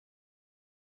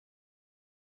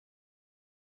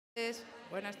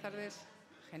Buenas tardes.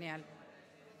 Genial.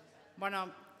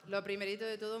 Bueno, lo primerito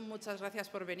de todo, muchas gracias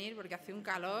por venir, porque hace un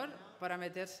calor para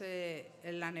meterse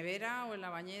en la nevera o en la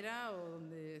bañera o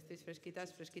donde estéis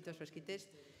fresquitas, fresquitos, fresquites.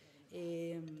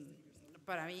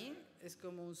 Para mí es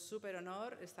como un súper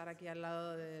honor estar aquí al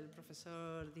lado del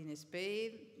profesor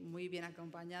Spade, muy bien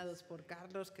acompañados por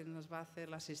Carlos, que nos va a hacer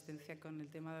la asistencia con el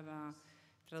tema de la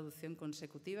traducción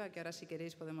consecutiva, que ahora si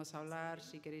queréis podemos hablar,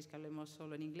 si queréis que hablemos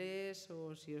solo en inglés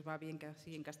o si os va bien que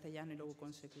así en castellano y luego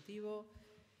consecutivo.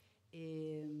 Yo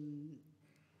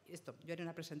haré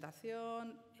una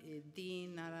presentación,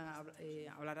 Dean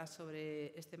hablará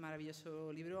sobre este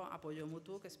maravilloso libro, Apoyo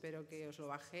Mutuo, que espero que os lo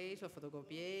bajéis, lo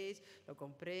fotocopiéis, lo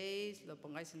compréis, lo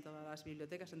pongáis en todas las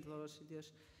bibliotecas, en todos los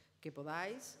sitios que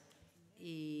podáis.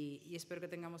 Y espero que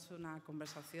tengamos una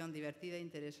conversación divertida,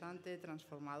 interesante,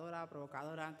 transformadora,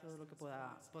 provocadora, todo lo que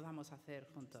podamos hacer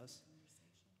juntos.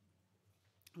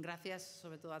 Gracias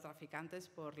sobre todo a Traficantes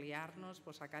por liarnos,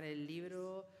 por sacar el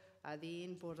libro, a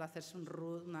Dean por hacerse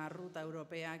una ruta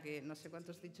europea que no sé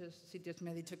cuántos sitios me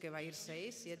ha dicho que va a ir,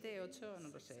 6, 7, 8, no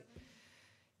lo sé.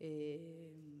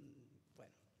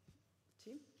 Bueno,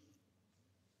 ¿sí?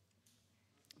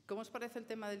 ¿Cómo os parece el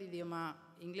tema del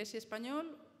idioma? ¿Inglés y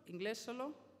español? ¿Inglés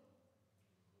solo?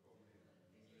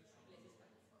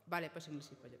 Vale, pues inglés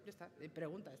y español. Ya está.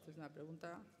 Pregunta, esto es una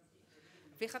pregunta.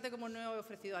 Fíjate cómo no he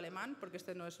ofrecido alemán, porque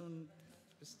este no es un...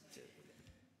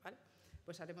 ¿Vale?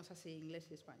 Pues haremos así, inglés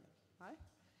y español. ¿Vale?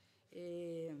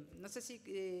 No sé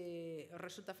si os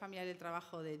resulta familiar el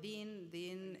trabajo de Dean.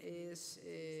 Dean es,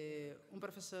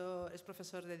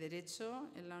 profesor de Derecho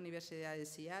en la Universidad de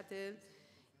Seattle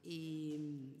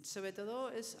y sobre todo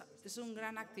es un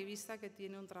gran activista que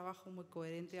tiene un trabajo muy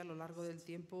coherente a lo largo del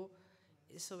tiempo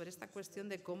sobre esta cuestión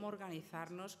de cómo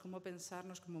organizarnos, cómo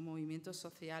pensarnos como movimientos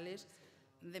sociales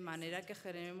de manera que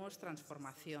generemos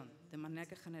transformación, de manera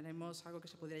que generemos algo que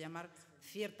se podría llamar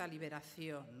cierta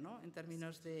liberación, ¿no? En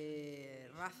términos de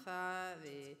raza,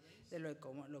 de lo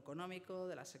económico,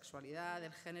 de la sexualidad,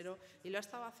 del género, y lo ha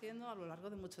estado haciendo a lo largo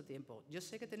de mucho tiempo. Yo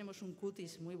sé que tenemos un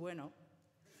cutis muy bueno,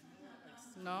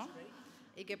 ¿no?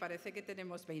 Y que parece que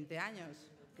tenemos 20 años,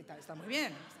 que está muy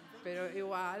bien, pero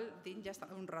igual Dean ya está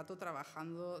un rato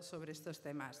trabajando sobre estos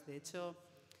temas. De hecho,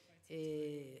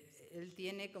 él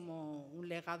tiene como un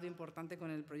legado importante con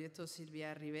el proyecto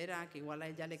Silvia Rivera, que igual a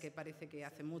ella le parece que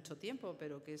hace mucho tiempo,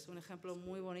 pero que es un ejemplo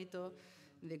muy bonito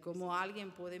de cómo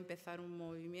alguien puede empezar un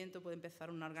movimiento, puede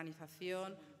empezar una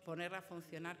organización, ponerla a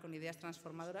funcionar con ideas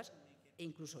transformadoras e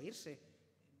incluso irse.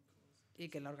 Y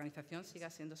que la organización siga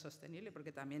siendo sostenible,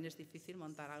 porque también es difícil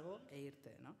montar algo e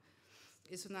irte, ¿no?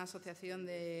 Es una asociación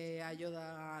de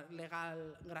ayuda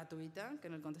legal gratuita, que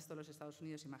en el contexto de los Estados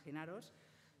Unidos, imaginaros,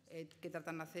 que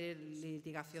tratan de hacer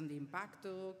litigación de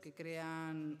impacto, que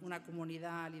crean una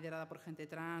comunidad liderada por gente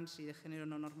trans y de género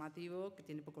no normativo, que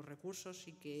tiene pocos recursos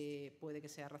y que puede que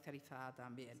sea racializada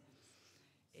también.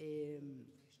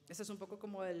 Este es un poco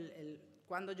como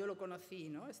cuando yo lo conocí,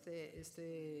 ¿no?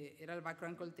 Este era el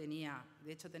background que él tenía.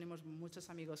 De hecho, tenemos muchos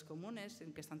amigos comunes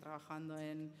en que están trabajando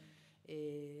en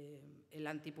el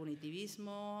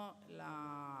antipunitivismo,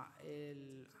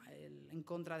 en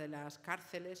contra de las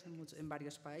cárceles en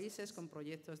varios países, con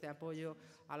proyectos de apoyo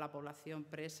a la población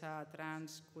presa,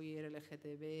 trans, queer,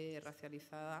 LGTB,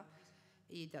 racializada,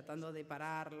 y tratando de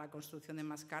parar la construcción de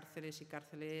más cárceles y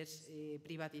cárceles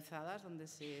privatizadas donde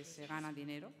se gana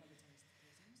dinero.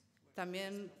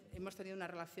 También hemos tenido una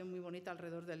relación muy bonita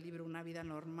alrededor del libro Una vida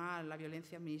normal, la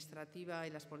violencia administrativa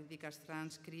y las políticas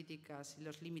trans críticas y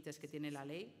los límites que tiene la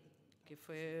ley, que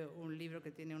fue un libro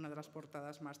que tiene una de las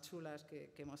portadas más chulas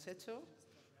que hemos hecho,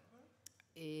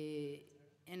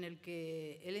 en el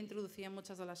que él introducía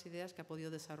muchas de las ideas que ha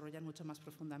podido desarrollar mucho más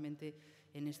profundamente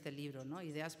en este libro, ¿no?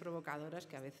 Ideas provocadoras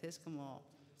que a veces como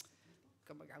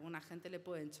que a alguna gente le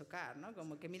pueden chocar, ¿no?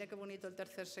 Como que mira qué bonito el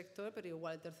tercer sector, pero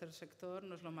igual el tercer sector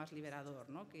no es lo más liberador,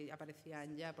 ¿no? Que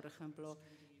aparecían ya, por ejemplo,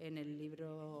 en el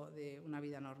libro de Una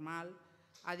vida normal.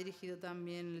 Ha dirigido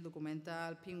también el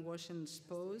documental Pinkwashing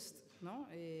Post, ¿no?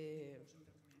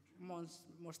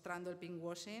 Mostrando el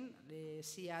pinkwashing,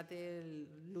 Seattle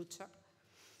lucha.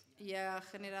 Y ha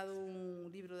generado un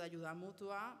libro de ayuda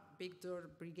mutua, Victor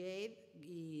Brigade,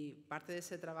 y parte de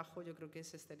ese trabajo yo creo que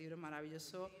es este libro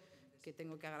maravilloso que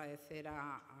tengo que agradecer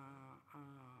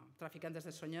a Traficantes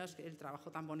de Sueños el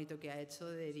trabajo tan bonito que ha hecho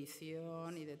de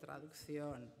edición y de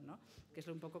traducción, ¿no? Que es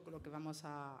un poco lo que vamos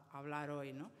a hablar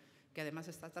hoy, ¿no? Que además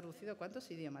está traducido a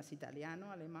 ¿cuántos idiomas?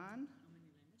 ¿Italiano, alemán?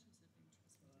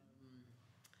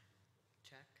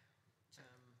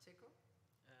 Checo.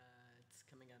 It's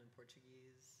coming out in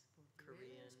Portuguese,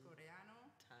 Korean,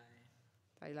 coreano, Thai.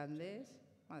 tailandés,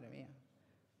 madre mía.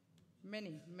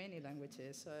 many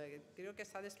languages. Creo que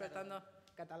está despertando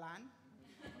catalán,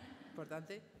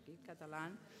 importante, aquí,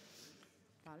 catalán.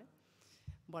 ¿Vale?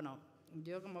 Bueno,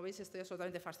 yo como veis estoy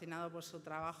absolutamente fascinado por su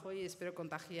trabajo y espero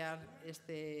contagiar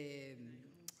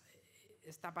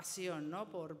esta pasión, ¿no?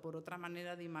 por otra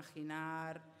manera de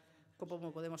imaginar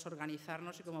cómo podemos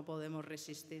organizarnos y cómo podemos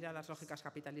resistir a las lógicas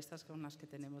capitalistas con las que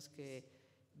tenemos que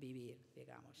vivir,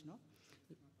 digamos, ¿no?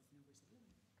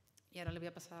 Y ahora le voy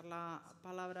a pasar la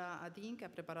palabra a Dean, que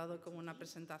ha preparado como una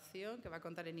presentación que va a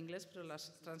contar en inglés, pero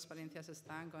las transparencias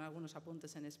están con algunos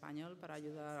apuntes en español para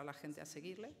ayudar a la gente a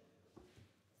seguirle.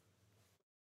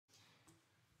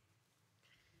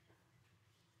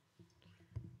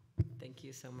 Thank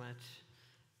you so much.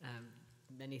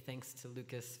 Many thanks to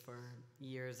Lucas for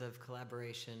years of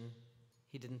collaboration.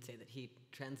 He didn't say that he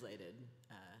translated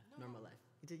Normal Life.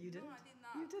 You didn't? No, I did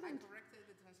not. You didn't. I corrected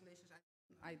the translations.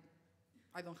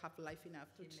 I don't have life enough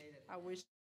to. I wish.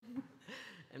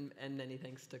 And many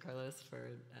thanks to Carlos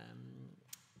for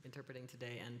interpreting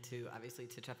today, and obviously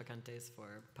to Traficantes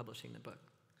for publishing the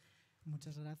book.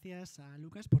 Muchas gracias a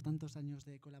Lucas por tantos años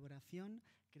de colaboración.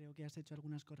 Creo que has hecho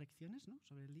algunas correcciones, ¿no?,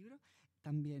 sobre el libro.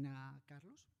 También a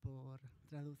Carlos por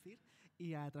traducir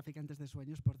y a Traficantes de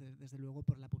Sueños, desde luego,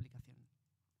 por la publicación.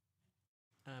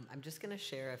 I'm just going to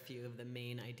share a few of the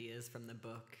main ideas from the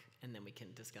book, and then we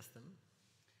can discuss them.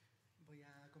 Voy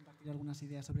a compartir algunas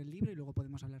ideas sobre el libro y luego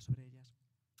podemos hablar sobre ellas.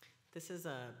 This is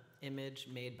an image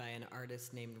made by an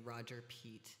artist named Roger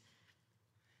Pete.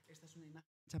 Esta es una imagen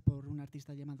hecha por un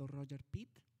artista llamado Roger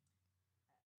Pete.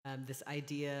 This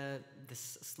idea,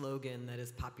 this slogan that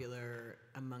is popular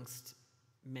amongst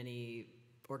many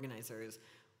organizers,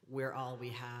 we're all we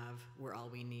have, we're all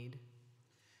we need.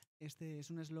 Este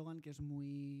es un eslogan que es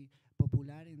muy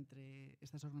popular entre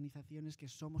estas organizaciones, que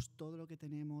somos todo lo que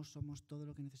tenemos, somos todo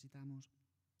lo que necesitamos.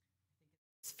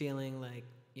 It's feeling like,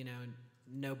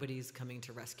 nobody's coming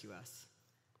to rescue us.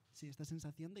 Sí, esta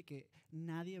sensación de que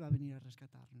nadie va a venir a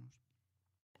rescatarnos.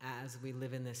 As we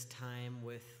live in this time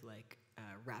with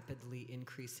rapidly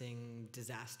increasing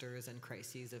disasters and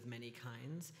crises of many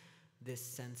kinds, this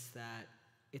sense that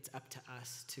it's up to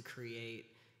us to create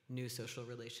new social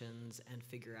relations and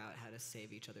figure out how to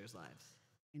save each other's lives.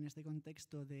 En este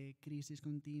contexto de crisis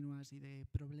continuas y de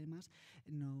problemas,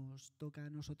 nos toca a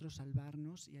nosotros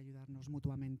salvarnos y ayudarnos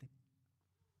mutuamente.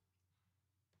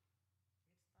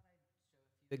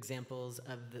 Examples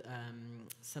of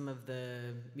some of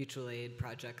the mutual aid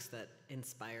projects that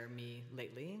inspire me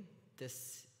lately.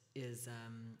 This is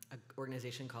an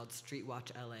organization called Street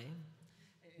Watch LA.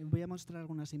 Voy a mostrar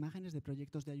algunas imágenes de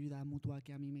proyectos de ayuda mutua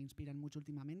que a mí me inspiran mucho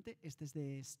últimamente. Este es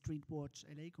de Street Watch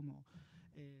LA, como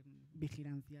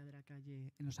vigilancia de la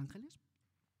calle en Los Ángeles.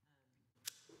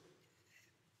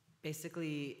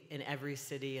 Basically, in every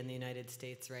city in the United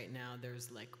States right now,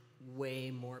 there's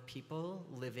way more people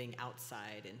living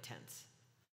outside in tents.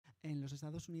 En los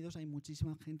Estados Unidos hay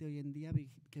muchísima gente hoy en día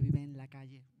que vive en la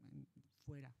calle,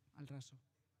 fuera, al raso.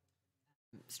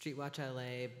 Street Watch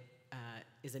LA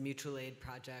is a mutual aid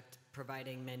project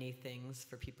providing many things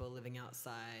for people living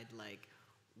outside, like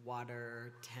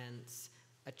water, tents,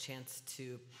 a chance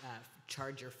to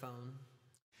charge your phone.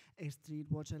 Street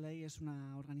Watch LA es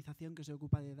una organización que se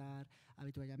ocupa de dar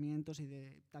avituallamientos y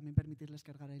de también permitirles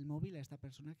cargar el móvil a esta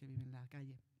persona que vive en la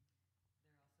calle.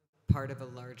 Part of a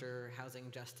larger housing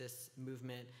justice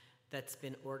movement that's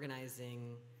been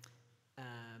organizing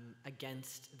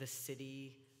against the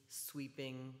city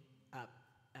sweeping up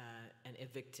and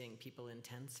evicting people in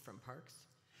tents from parks.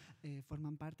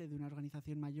 Forman parte de una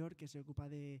organización mayor que se ocupa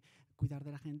de cuidar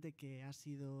de la gente que ha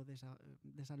sido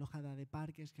desalojada de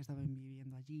parques, que estaban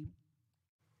viviendo allí.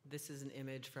 This is an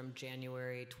image from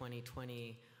January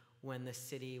 2020 when the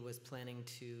city was planning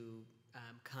to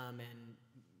come and,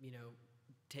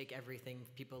 take everything,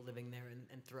 people living there,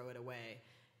 and throw it away.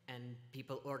 And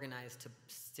people organized to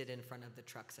sit in front of the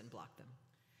trucks and block them.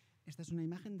 Esta es una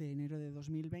imagen de enero de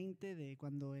 2020, de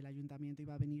cuando el ayuntamiento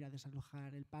iba a venir a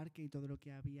desalojar el parque y todo lo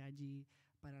que había allí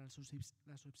para la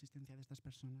subsistencia de estas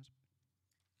personas.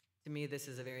 To me, this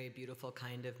is a very beautiful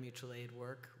kind of mutual aid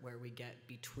work where we get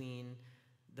between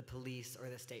the police or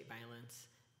the state violence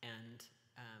and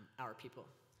our people.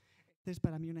 Este es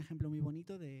para mí un ejemplo muy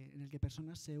bonito en el que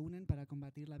personas se unen para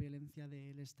combatir la violencia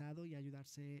del Estado y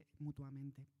ayudarse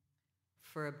mutuamente.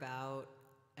 For about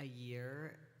a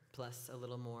year, plus a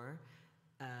little more,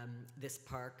 this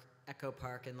park, Echo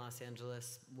Park in Los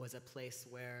Angeles, was a place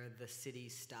where the city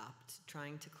stopped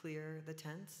trying to clear the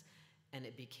tents, and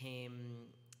it became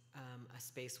a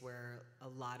space where a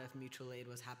lot of mutual aid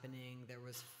was happening. There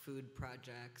was food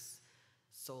projects,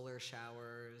 solar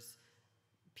showers,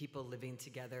 people living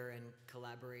together and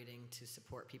collaborating to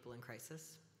support people in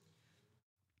crisis.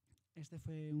 Este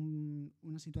fue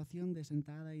una situación de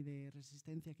sentada y de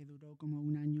resistencia que duró como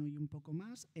 1 año y un poco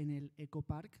más en el Eco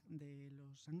Park de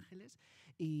Los Ángeles,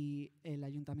 y el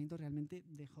ayuntamiento realmente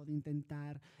dejó de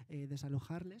intentar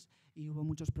desalojarles, y hubo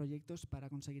muchos proyectos para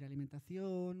conseguir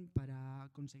alimentación, para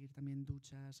conseguir también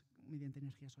duchas mediante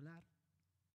energía solar.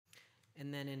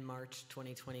 And then in March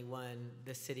 2021,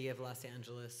 the city of Los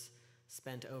Angeles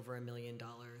spent over $1 million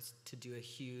to do a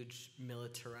huge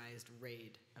militarized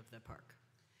raid of the park.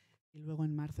 Y luego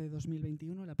en marzo de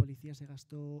 2021 la policía se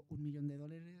gastó $1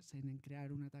 millón en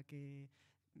crear un ataque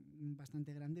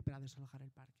bastante grande para desalojar el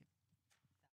parque.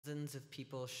 Thousands of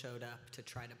people showed up to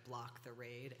try to block the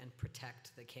raid and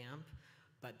protect the camp,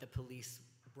 but the police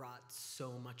brought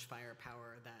so much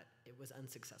firepower that it was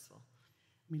unsuccessful.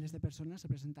 Miles de personas se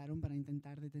presentaron para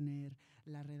intentar detener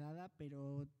la redada,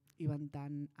 pero iban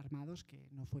tan armados que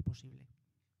no fue posible.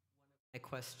 My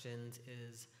question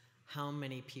is, how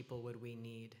many people would we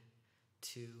need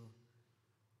to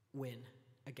win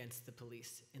against the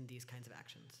police in these kinds of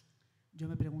actions? Yo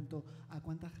me pregunto, ¿a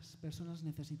cuántas personas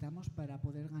necesitamos para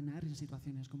poder ganar en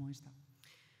situaciones como esta?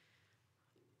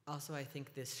 Also, I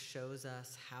think this shows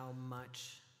us how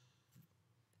much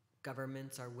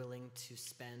governments are willing to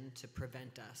spend to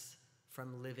prevent us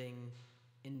from living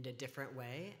in a different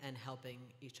way and helping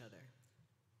each other.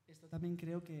 Esto también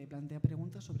creo que plantea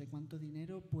preguntas sobre cuánto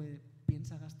dinero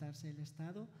piensa gastarse el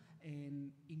Estado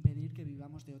en impedir que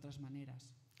vivamos de otras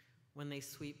maneras. When they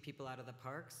sweep people out of the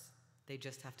parks, they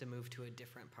just have to move to a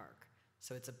different park.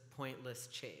 So it's a pointless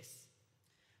chase.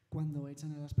 Cuando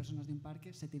echan a las personas de un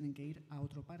parque, se tienen que ir a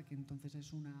otro parque. Entonces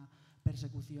es una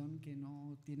persecución que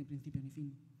no tiene principio ni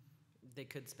fin. They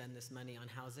could spend this money on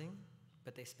housing,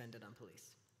 but they spend it on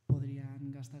police.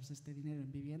 Podrían gastarse este dinero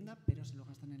en vivienda, pero se lo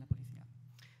gastan en la policía.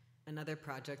 Another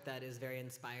project that is very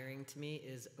inspiring to me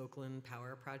is Oakland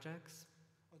Power Projects.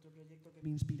 Otro proyecto que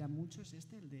me inspira mucho es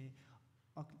el de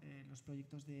los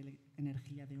proyectos de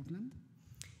energía de Oakland.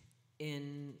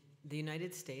 In the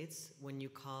United States, when you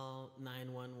call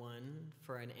 911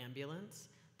 for an ambulance,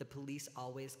 the police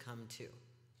always come too.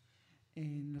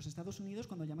 En los Estados Unidos,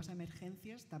 cuando llamas a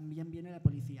emergencias, también viene la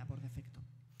policía por defecto.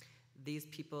 These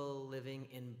people living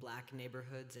in black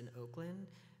neighborhoods in Oakland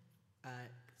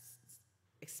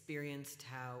experienced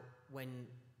how when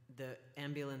the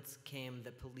ambulance came,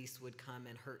 the police would come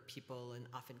and hurt people and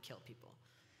often kill people.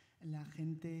 La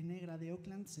gente negra de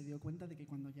Oakland se dio cuenta de que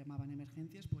cuando llamaban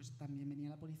emergencias, pues también venía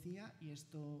la policía, y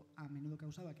esto a menudo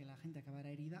causaba que la gente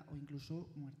acabara herida o incluso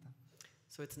muerta.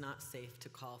 So it's not safe to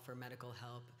call for medical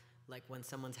help, like when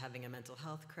someone's having a mental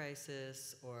health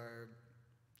crisis or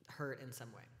hurt in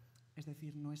some way. Es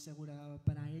decir, no es segura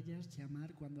para ellas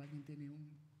llamar cuando alguien tiene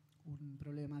un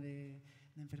problema de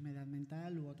enfermedad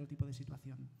mental u otro tipo de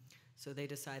situación. So they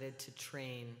decided to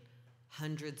train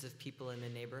hundreds of people in the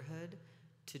neighborhood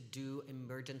to do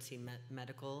emergency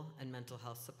medical and mental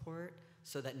health support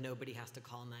so that nobody has to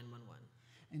call 911.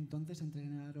 Entonces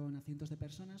entrenaron a cientos de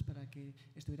personas para que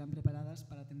estuvieran preparadas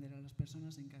para atender a las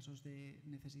personas en casos de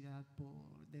necesidad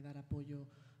de dar apoyo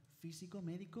físico,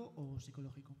 médico o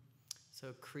psicológico.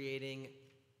 So creating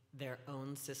their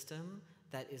own system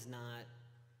that is not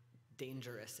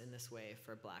dangerous in this way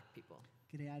for black people.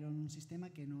 Crearon un sistema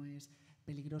que no es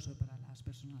peligroso para las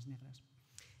personas negras.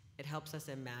 It helps us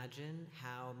imagine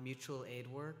how mutual aid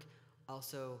work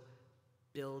also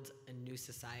builds a new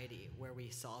society where we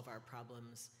solve our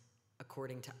problems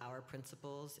according to our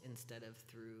principles instead of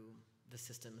through the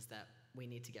systems that we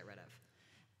need to get rid of.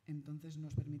 Entonces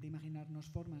nos permite imaginarnos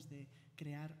formas de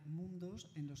crear mundos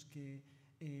en los que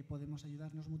podemos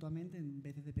ayudarnos mutuamente en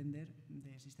vez de depender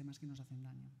de sistemas que nos hacen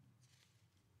daño.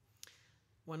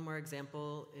 One more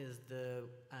example is the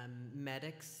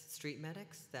street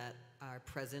medics that are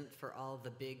present for all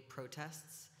the big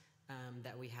protests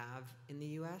that we have in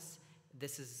the US.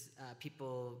 This is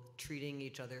people treating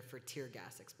each other for tear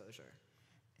gas exposure.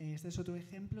 Este es otro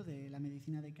ejemplo de la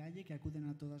medicina de calle que acuden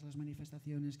a todas las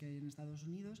manifestaciones que hay en Estados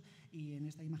Unidos, y en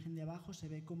esta imagen de abajo se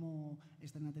ve cómo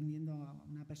están atendiendo a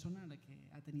una persona a la que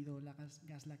ha tenido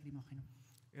gas lacrimógeno.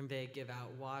 And they give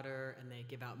out water and they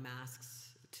give out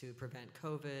masks to prevent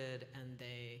COVID, and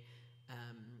they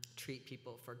treat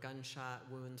people for gunshot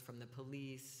wounds from the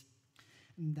police.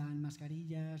 Dan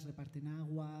mascarillas, reparten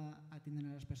agua, atienden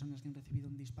a las personas que han recibido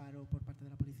un disparo por parte de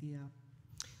la policía.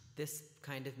 This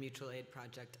kind of mutual aid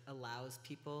project allows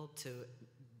people to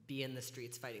be in the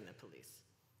streets fighting the police.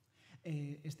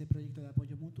 Este proyecto de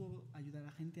apoyo mutuo ayuda a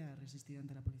la gente a resistir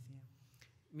ante la policía.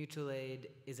 Mutual aid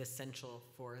is essential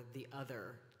for the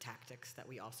other tactics that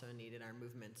we also need in our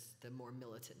movements, the more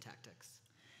militant tactics.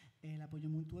 El apoyo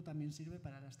mutuo también sirve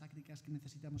para las tácticas que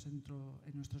necesitamos en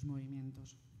nuestros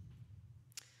movimientos.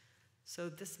 So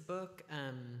this book,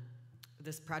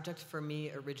 this project for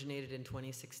me originated in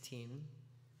 2016.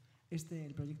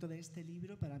 El proyecto de este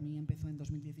libro para mí empezó en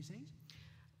 2016.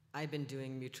 I've been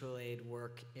doing mutual aid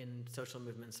work in social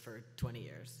movements for 20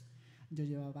 years. Yo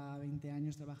llevaba 20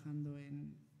 años trabajando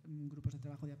en grupos de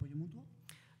trabajo de apoyo mutuo.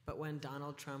 But when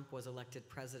Donald Trump was elected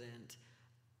president,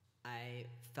 I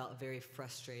felt very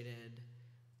frustrated.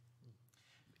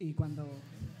 Y cuando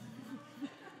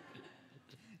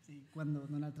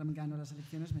Donald Trump ganó las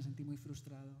elecciones me sentí muy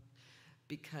frustrado.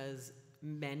 Because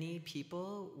many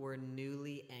people were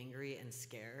newly angry and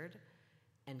scared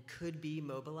and could be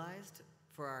mobilized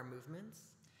for our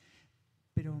movements.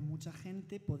 Pero mucha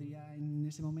gente podría en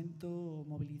ese momento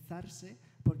movilizarse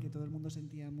porque todo el mundo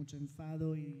sentía mucho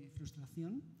enfado y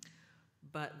frustración.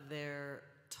 But they're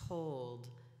told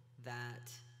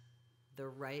that the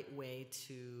right way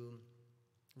to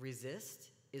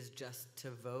resist is just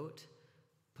to vote,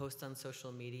 post on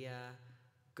social media,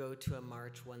 go to a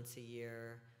march once a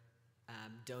year,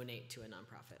 donate to a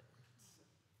nonprofit.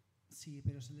 Sí,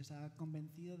 pero se les ha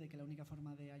convencido de que la única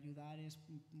forma de ayudar es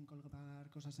colgar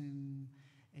cosas en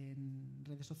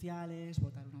redes sociales,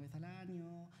 votar una vez al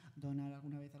año, donar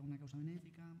alguna vez a alguna causa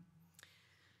benéfica.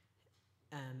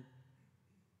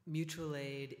 Mutual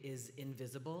aid is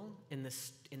invisible in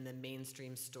the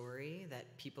mainstream story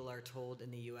that people are told in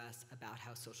the US about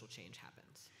how social change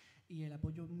happens. Y el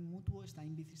apoyo mutuo está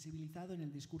invisibilizado en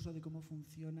el discurso de cómo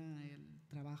funciona el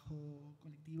trabajo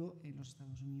colectivo en los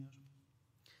Estados Unidos.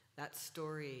 That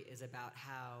story is about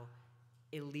how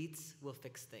elites will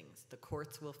fix things. The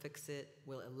courts will fix it,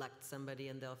 we'll elect somebody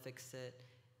and they'll fix it.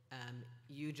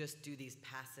 You just do these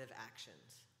passive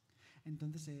actions.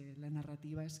 Entonces la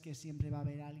narrativa es que siempre va a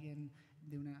haber alguien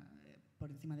por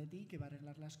encima de ti que va a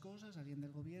arreglar las cosas, alguien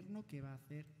del gobierno que va a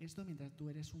hacer esto mientras tú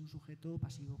eres un sujeto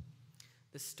pasivo.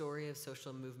 The story of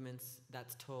social movements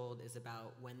that's told is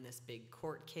about when this big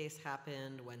court case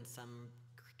happened, when some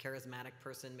charismatic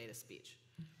person made a speech.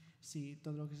 Sí,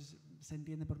 todo lo que se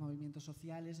entiende por movimientos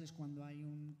sociales es cuando hay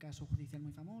un caso judicial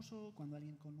muy famoso, cuando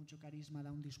alguien con mucho carisma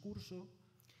da un discurso.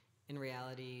 In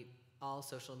reality, all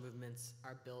social movements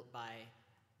are built by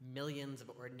millions of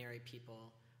ordinary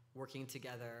people working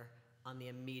together on the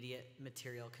immediate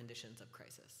material conditions of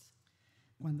crisis.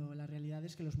 Cuando la realidad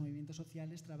es que los movimientos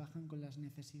sociales trabajan con las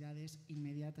necesidades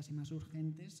inmediatas y más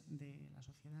urgentes de la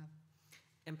sociedad.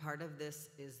 And part of this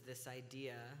is this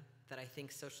idea that I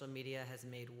think social media has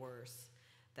made worse,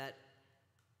 that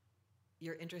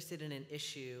you're interested in an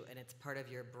issue and it's part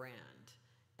of your brand,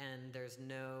 and there's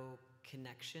no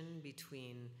connection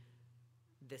between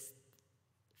this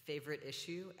favorite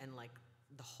issue and like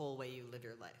the whole way you live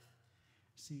your life.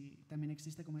 Sí, también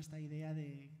existe como esta idea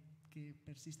de que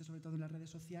persiste sobre todo en las redes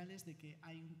sociales, de que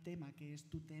hay un tema que es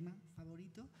tu tema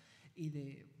favorito y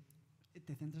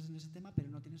te centras en ese tema, pero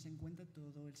no tienes en cuenta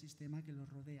todo el sistema que lo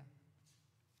rodea.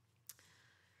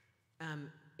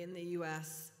 In the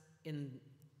U.S., in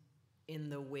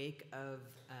the wake of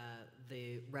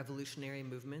the revolutionary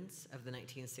movements of the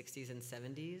 1960s and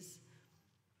 70s,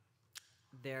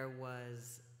 there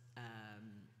was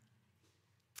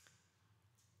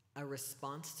a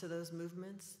response to those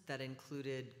movements that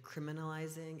included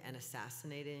criminalizing and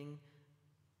assassinating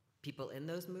people in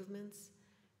those movements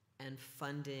and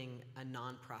funding a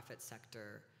nonprofit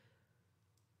sector.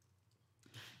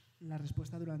 La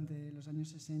respuesta durante los años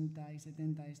 60 y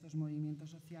 70 a estos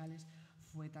movimientos sociales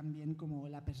fue también como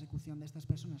la persecución de estas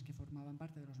personas que formaban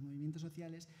parte de los movimientos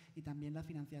sociales y también la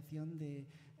financiación de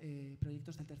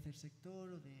proyectos del tercer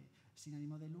sector o sin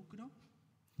ánimo de lucro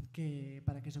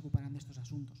para que se ocuparan de estos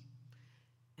asuntos.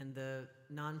 And the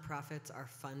nonprofits are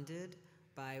funded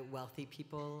by wealthy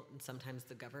people and sometimes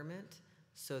the government,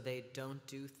 so they don't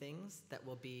do things that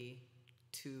will be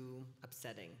too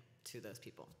upsetting to those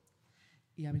people.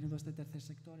 Y a menudo este tercer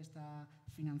sector está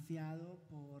financiado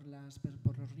por los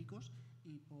ricos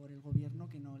y por el gobierno,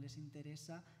 que no les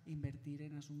interesa invertir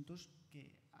en asuntos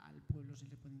que al pueblo sí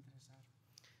le puede interesar.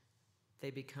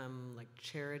 They become like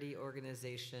charity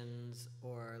organizations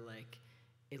or like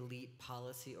elite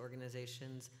policy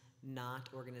organizations, not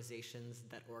organizations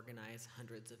that organize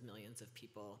hundreds of millions of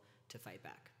people to fight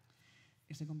back.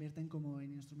 Y se convierten como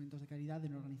en instrumentos de caridad,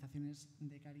 en organizaciones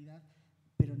de caridad,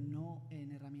 pero no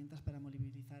en herramientas para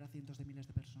movilizar a cientos de miles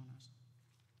de personas.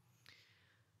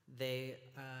 They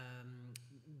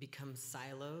become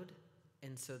siloed,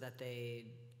 and so that they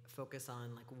focus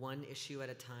on like one issue at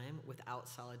a time without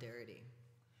solidarity.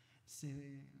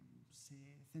 Se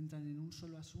centran en un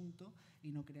solo asunto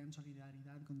y no crean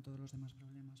solidaridad con todos los demás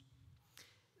problemas.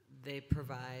 They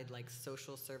provide like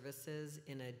social services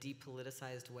in a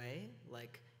depoliticized way,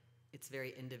 like it's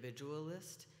very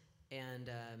individualist, and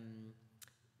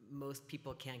most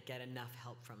people can't get enough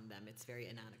help from them. It's very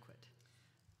inadequate.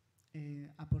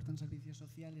 Aportan servicios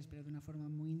sociales, pero de una forma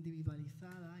muy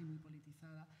individualizada y muy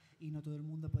politizada, y no todo el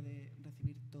mundo puede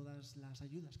recibir todas las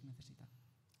ayudas que necesita.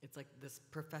 It's like this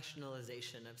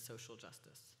professionalization of social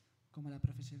justice. Como la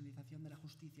profesionalización de la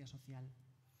justicia social.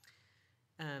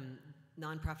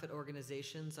 Nonprofit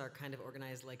organizations are kind of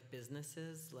organized like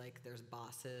businesses, like there's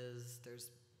bosses,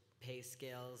 there's pay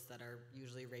scales that are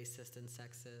usually racist and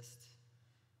sexist.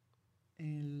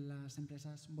 Las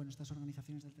empresas, bueno, estas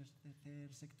organizaciones del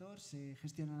tercer sector se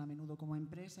gestionan a menudo como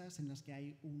empresas en las que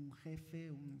hay un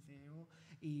jefe, un CEO,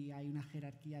 y hay una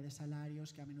jerarquía de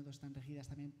salarios que a menudo están regidas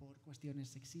también por cuestiones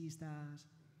sexistas.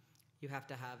 You have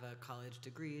to have a college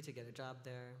degree to get a job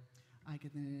there. Hay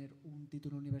que tener un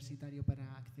título universitario para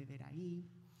acceder ahí.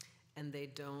 And they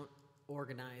don't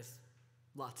organize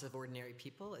lots of ordinary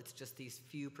people. It's just these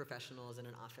few professionals in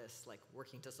an office like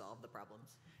working to solve the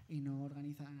problems. Y no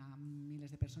organizan a miles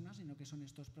de personas, sino que son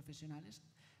estos profesionales,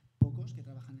 pocos, que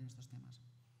trabajan en estos temas.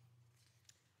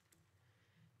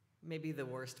 Maybe the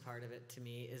worst part of it to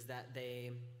me is that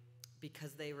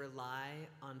because they rely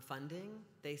on funding,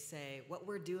 they say what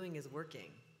we're doing is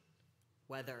working,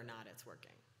 whether or not it's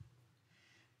working.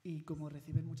 Y como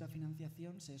reciben mucha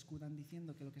financiación, se escudan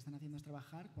diciendo que lo que están haciendo es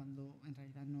trabajar cuando en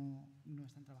realidad no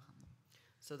están trabajando.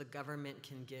 So the government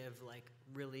can give like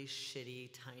really shitty,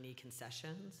 tiny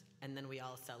concessions, and then we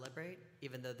all celebrate,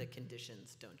 even though the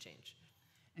conditions don't change.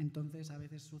 Entonces, a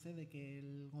veces sucede que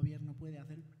el gobierno puede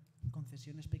hacer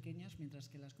concesiones pequeñas, mientras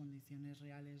que las condiciones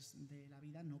reales de la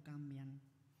vida no cambian.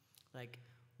 Like,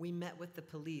 we met with the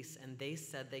police, and they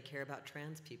said they care about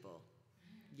trans people.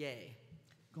 Yay.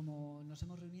 Como nos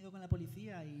hemos reunido con la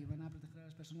policía y van a proteger a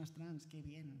las personas trans, qué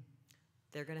bien.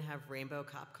 They're going to have rainbow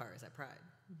cop cars at Pride.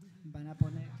 Van a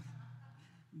poner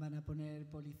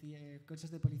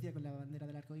coches de policía con la bandera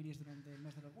del arco iris durante el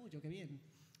mes del orgullo, qué bien.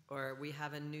 Or we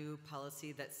have a new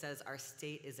policy that says our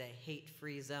state is a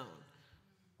hate-free zone.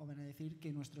 O van a decir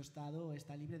que nuestro estado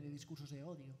está libre de discursos de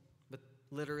odio. But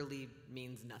literally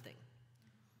means nothing.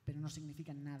 Pero no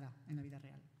significa nada en la vida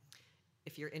real.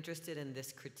 If you're interested in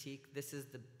this critique, this is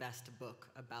the best book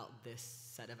about this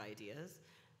set of ideas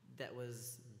that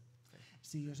was...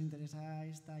 Si os interesa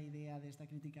esta idea de esta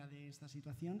crítica de esta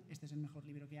situación, este es el mejor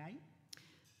libro que hay.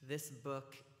 This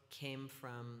book came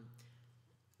from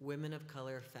women of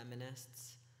color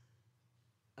feminists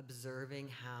observing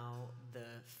how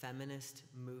the feminist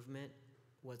movement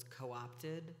was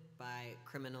co-opted by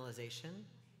criminalization.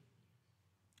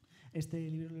 Este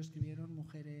libro lo escribieron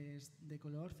mujeres de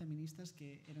color feministas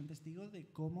que eran testigos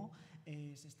de cómo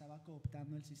se estaba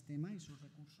cooptando el sistema y sus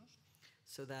recursos.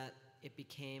 So that it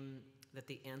became that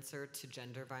the answer to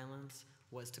gender violence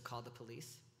was to call the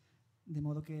police. De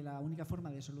modo que la única forma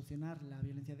de solucionar la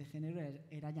violencia de género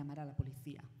era llamar a la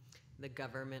policía. The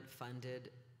government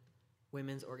funded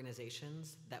women's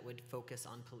organizations that would focus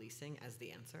on policing as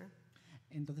the answer.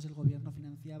 Entonces el gobierno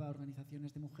financiaba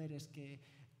organizaciones de mujeres que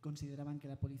consideraban que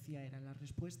la policía era la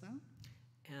respuesta.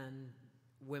 And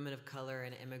women of color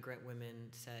and immigrant women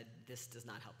said, this does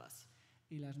not help us.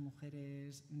 Y las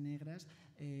mujeres negras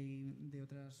de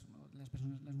otras,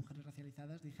 las mujeres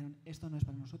racializadas dijeron, esto no es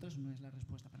para nosotras, no es la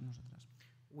respuesta para nosotras.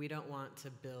 We don't want to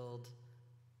build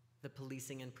the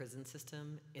policing and prison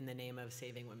system in the name of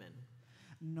saving women.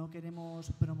 No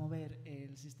queremos promover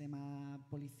el sistema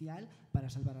policial para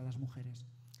salvar a las mujeres.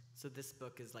 So this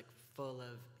book is like full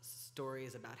of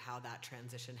stories about how that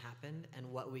transition happened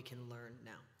and what we can learn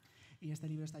now. Y este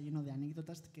libro está lleno de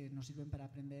anécdotas que nos sirven para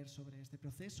aprender sobre este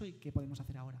proceso y qué podemos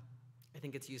hacer ahora. I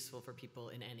think it's useful for people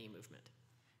in any movement.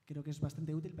 Creo que es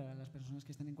bastante útil para las personas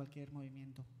que estén en cualquier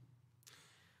movimiento.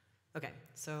 Okay,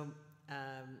 so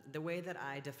the way that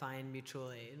I define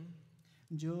mutual aid,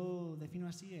 yo defino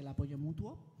así el apoyo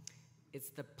mutuo. It's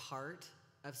the part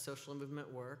of social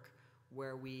movement work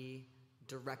where we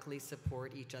directly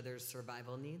support each other's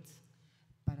survival needs.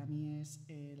 Para mí es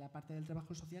la parte del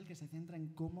trabajo social que se centra en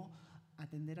cómo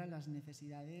atender a las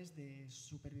necesidades de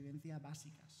supervivencia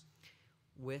básicas.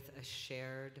 With a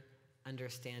shared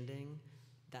understanding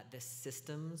that the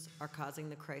systems are causing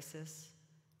the crisis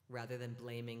rather than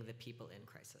blaming the people in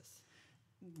crisis.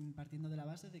 Partiendo de la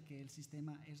base de que el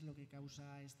sistema es lo que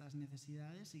causa estas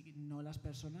necesidades y no las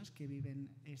personas que viven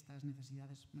estas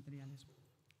necesidades materiales.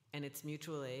 And it's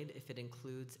mutual aid if it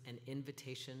includes an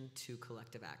invitation to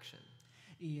collective action.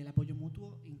 Y el apoyo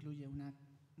mutuo incluye una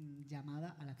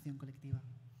llamada a la acción colectiva.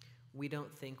 We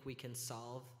don't think we can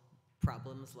solve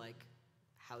problems like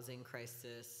housing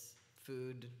crisis,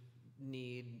 food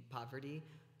need poverty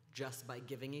just by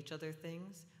giving each other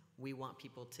things. We want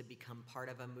people to become part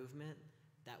of a movement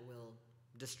that will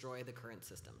destroy the current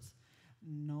systems.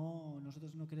 No,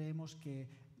 nosotros no creemos que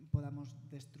podamos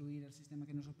destruir el sistema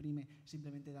que nos oprime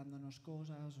simplemente dándonos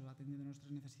cosas o atendiendo nuestras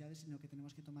necesidades, sino que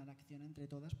tenemos que tomar acción entre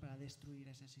todas para destruir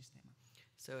ese sistema.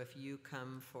 So if you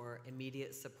come for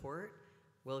immediate support,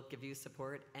 we'll give you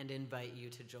support and invite you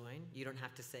to join. You don't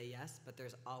have to say yes, but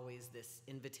there's always this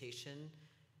invitation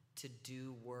to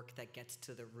do work that gets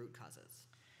to the root causes.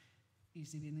 Y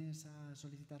si vienes a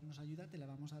solicitarnos ayuda, te la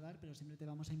vamos a dar, pero siempre te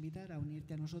vamos a invitar a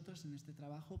unirte a nosotros en este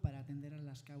trabajo para atender a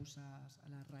las causas, a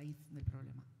la raíz del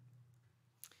problema.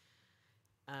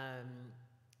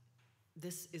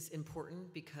 This is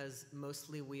important because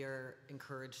mostly we are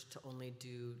encouraged to only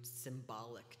do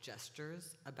symbolic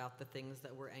gestures about the things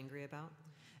that we're angry about.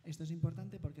 Esto es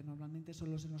importante porque normalmente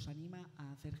solo se nos anima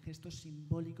a hacer gestos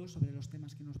simbólicos sobre los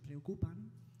temas que nos preocupan.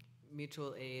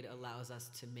 Mutual aid allows us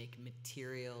to make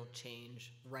material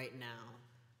change right now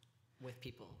with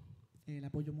people. El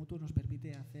apoyo mutuo nos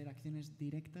permite hacer acciones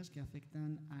directas que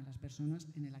afectan a las personas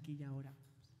en el aquí y ahora.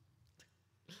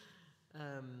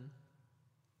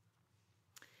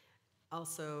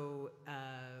 Also,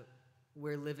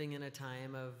 we're living in a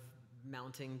time of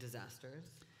mounting disasters.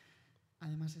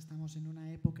 Además, estamos en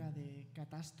una época de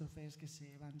catástrofes que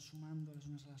se van sumando las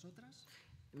unas a las otras.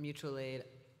 Mutual aid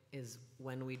is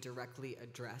when we directly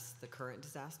address the current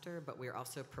disaster, but we're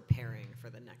also preparing for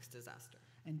the next disaster.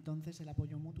 Entonces, el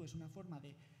apoyo mutuo es una forma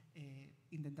de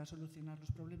intentar solucionar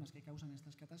los problemas que causan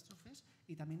estas catástrofes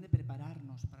y también de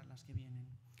prepararnos para las que vienen.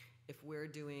 If we're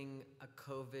doing a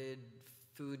COVID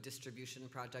food distribution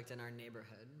project in our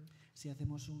neighborhood, si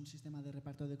hacemos un sistema de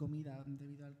reparto de comida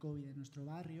debido al COVID en nuestro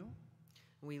barrio,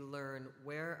 we learn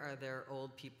where are there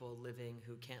old people living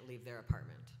who can't leave their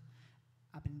apartment.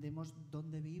 Aprendemos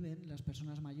dónde viven las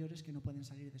personas mayores que no pueden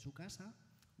salir de su casa.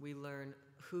 We learn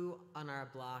who on our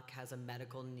block has a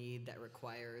medical need that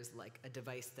requires like a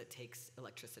device that takes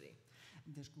electricity.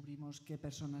 Descubrimos qué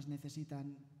personas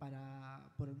necesitan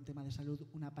por un tema de salud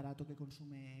un aparato que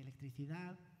consume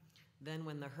electricidad. Then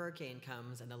when the hurricane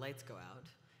comes and the lights go out,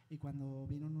 y cuando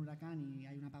viene un huracán y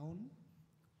hay un apagón,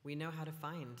 we know how to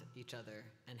find each other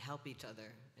and help each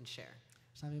other and share.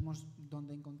 Sabemos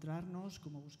dónde encontrarnos,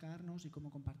 cómo buscarnos y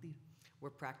cómo compartir. We're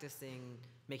practicing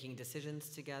making decisions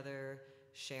together,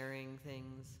 sharing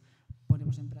things.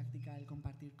 Ponemos en práctica el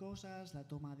compartir cosas, la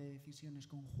toma de decisiones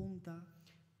conjunta.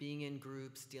 Being in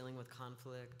groups, dealing with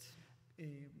conflict.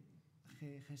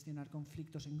 Gestionar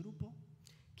conflictos en grupo.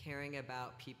 Caring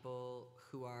about people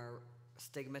who are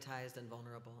stigmatized and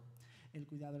vulnerable. El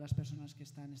cuidado de las personas que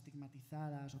están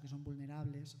estigmatizadas o que son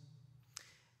vulnerables.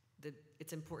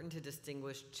 It's important to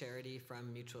distinguish charity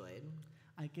from mutual aid.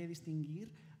 Hay que distinguir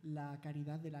la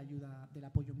caridad de la ayuda, del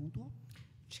apoyo mutuo.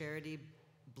 Charity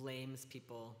blames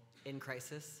people in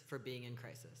crisis for being in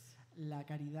crisis. La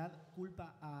caridad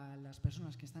culpa a las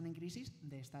personas que están en crisis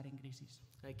de estar en crisis.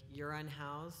 Like, you're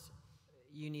unhoused,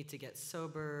 you need to get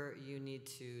sober, you need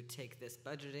to take this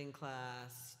budgeting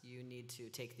class, you need to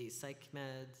take these psych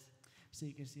meds.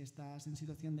 Sí, que si estás en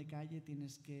situación de calle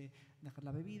tienes que dejar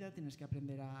la bebida, tienes que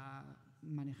aprender a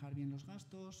manejar bien los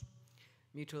gastos.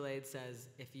 Mutual aid says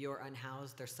if you're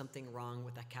unhoused, there's something wrong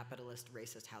with a capitalist,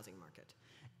 racist housing market.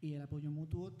 Y el apoyo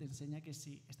mutuo te enseña que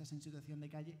si estás en situación de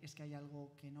calle es que hay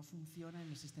algo que no funciona en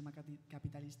el sistema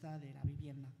capitalista de la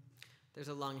vivienda. There's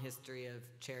a long history of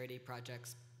charity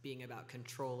projects being about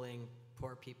controlling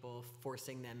poor people,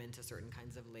 forcing them into certain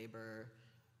kinds of labor.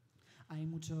 Hay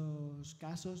muchos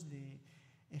casos de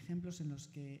ejemplos en los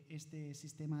que este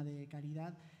sistema de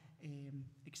caridad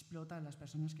explota a las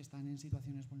personas que están en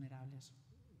situaciones vulnerables.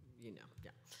 You know,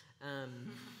 yeah.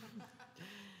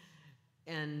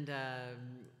 And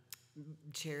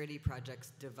charity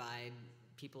projects divide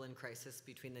people in crisis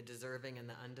between the deserving and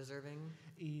the undeserving.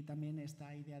 Y también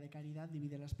esta idea de caridad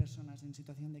divide a las personas en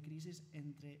situación de crisis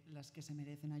entre las que se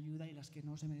merecen ayuda y las que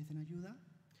no se merecen ayuda.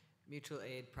 Mutual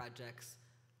aid projects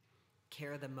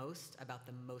care the most about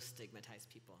the most stigmatized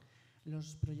people.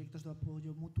 Los proyectos de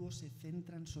apoyo mutuo se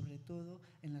centran sobre todo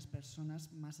en las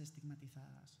personas más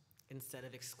estigmatizadas. Instead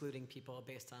of excluding people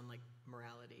based on like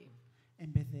morality.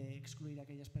 En vez de excluir a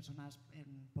aquellas personas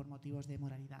por motivos de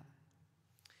moralidad.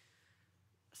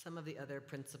 Some of the other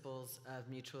principles of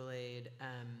mutual aid,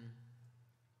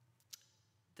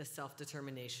 the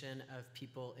self-determination of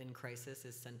people in crisis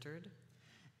is centered.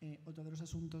 Otro de los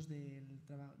asuntos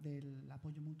del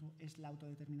apoyo mutuo es la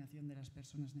autodeterminación de las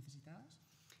personas necesitadas.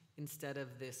 Instead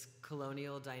of this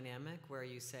colonial dynamic where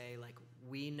you say, like,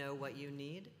 we know what you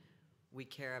need, we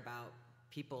care about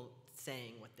people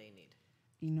saying what they need.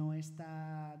 y no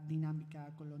esta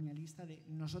dinámica colonialista de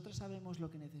nosotros sabemos lo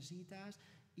que necesitas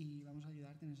y vamos a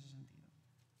ayudarte en ese sentido.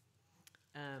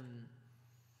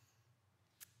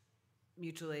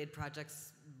 Mutual aid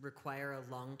projects require a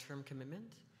long-term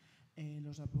commitment.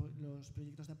 Los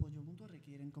proyectos de apoyo mutuo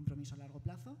requieren compromiso a largo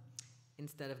plazo.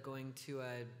 Instead of going to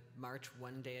a march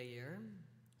one day a year,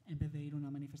 En vez de ir a una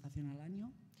manifestación al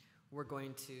año, we're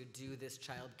going to do this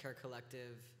child care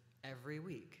collective every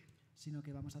week. sino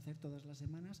que vamos a hacer todas las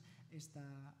semanas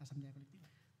esta asamblea colectiva.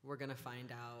 We're going to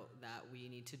find out that we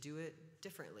need to do it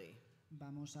differently.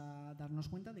 Vamos a darnos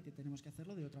cuenta de que tenemos que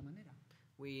hacerlo de otra manera.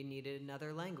 We need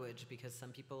another language because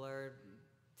some people are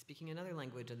speaking another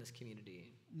language in this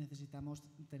community. Necesitamos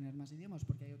tener más idiomas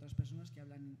porque hay otras personas que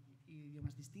hablan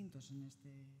idiomas distintos en este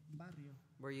barrio.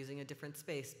 We're using a different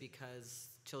space because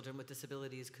children with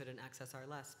disabilities couldn't access our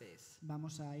last space.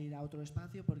 Vamos a ir a otro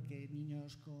espacio porque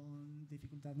niños con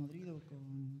dificultad motriz o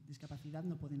con discapacidad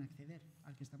no pueden acceder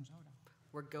al que estamos ahora.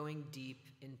 We're going deep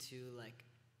into like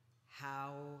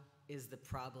how is the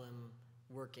problem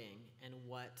working and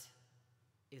what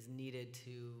is needed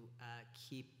to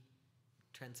keep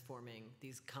transforming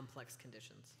these complex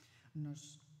conditions.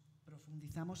 Nos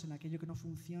profundizamos en aquello que no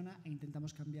funciona e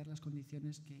intentamos cambiar las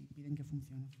condiciones que impiden que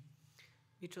funcione.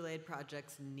 Mutual aid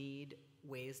projects need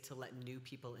ways to let new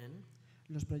people in.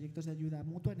 Los proyectos de ayuda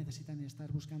mutua necesitan estar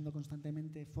buscando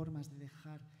constantemente formas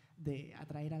de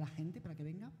atraer a la gente para que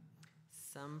venga.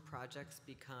 Some projects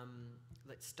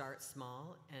start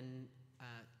small and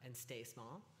stay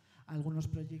small. Algunos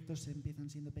proyectos empiezan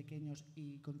siendo pequeños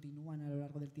y continúan a lo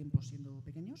largo del tiempo siendo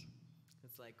pequeños.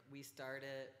 It's like we start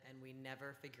it and we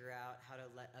never figure out how to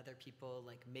let other people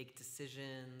like make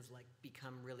decisions, like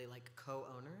become really like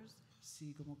co-owners.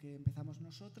 Sí, como que empezamos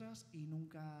nosotras y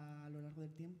nunca a lo largo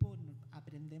del tiempo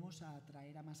aprendemos a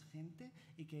atraer a más gente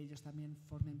y que ellos también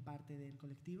formen parte del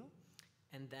colectivo.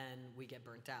 And then we get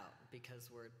burnt out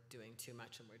because we're doing too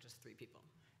much and we're just 3 people.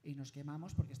 Y nos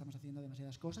quemamos porque estamos haciendo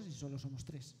demasiadas cosas y solo somos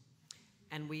 3.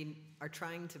 And we are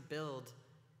trying to build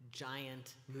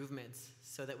giant movements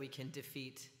so that we can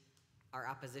defeat our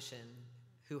opposition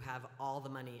who have all the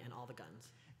money and all the guns.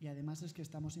 Y además es que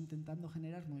estamos intentando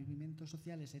generar movimientos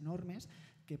sociales enormes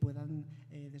que puedan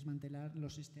desmantelar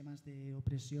los sistemas de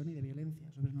opresión y de violencia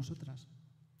sobre nosotras.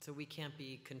 So we can't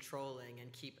be controlling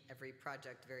and keep every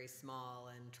project very small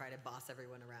and try to boss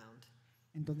everyone around.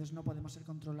 Entonces no podemos ser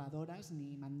controladoras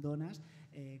ni mandonas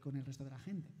con el resto de la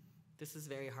gente. This is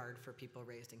very hard for people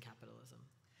raised in capitalism.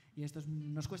 Y esto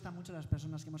nos cuesta mucho a las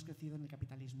personas que hemos crecido en el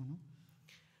capitalismo, ¿no?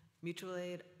 Mutual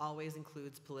aid always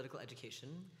includes political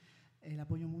education. El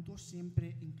apoyo mutuo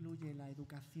siempre incluye la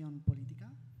educación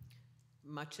política.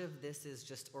 Much of this is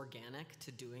just organic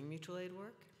to doing mutual aid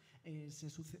work.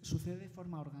 Sucede de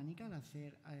forma orgánica al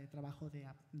hacer trabajo de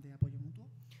apoyo mutuo.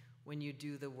 When you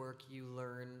do the work, you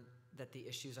learn that the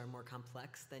issues are more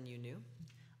complex than you knew.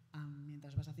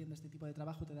 Mientras vas haciendo este tipo de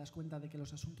trabajo te das cuenta de que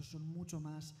los asuntos son mucho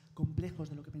más complejos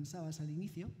de lo que pensabas al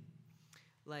inicio.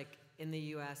 Like in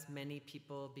the US, many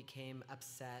people became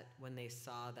upset when they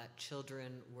saw that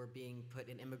children were being put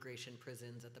in immigration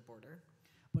prisons at the border.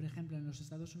 Por ejemplo, en los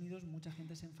Estados Unidos mucha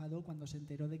gente se enfadó cuando se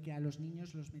enteró de que a los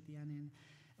niños los metían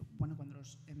cuando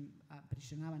los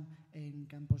aprisionaban en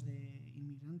campos de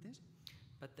inmigrantes.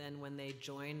 But then when they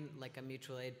join like a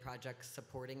mutual aid project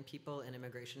supporting people in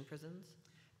immigration prisons,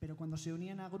 pero cuando se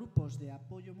unían a grupos de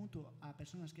apoyo mutuo a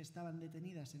personas que estaban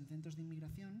detenidas en centros de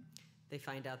inmigración, they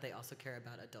find out they also care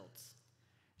about adults.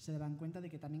 Se daban cuenta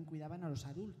de que también cuidaban a los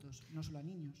adultos, no solo a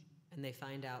niños. And they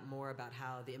find out more about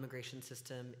how the immigration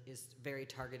system is very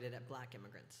targeted at black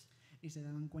immigrants. Y se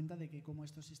daban cuenta de que como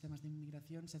estos sistemas de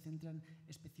inmigración se centran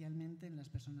especialmente en las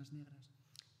personas negras.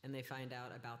 And they find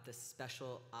out about the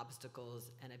special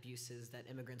obstacles and abuses that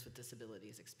immigrants with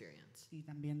disabilities experience. Y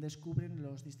también descubren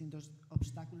los distintos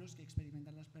obstáculos que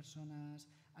experimentan las personas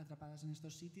atrapadas en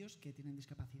estos sitios que tienen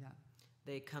discapacidad.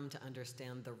 They come to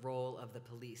understand the role of the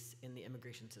police in the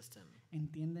immigration system.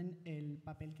 Entienden el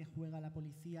papel que juega la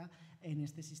policía en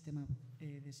este sistema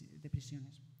de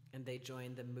prisiones. And they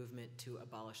join the movement to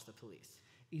abolish the police.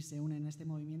 Y se unen a este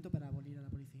movimiento para abolir a la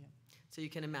policía. So you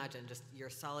can imagine just your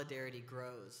solidarity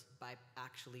grows by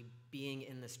actually being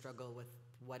in the struggle with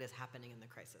what is happening in the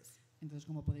crisis. Entonces,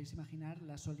 como podéis imaginar,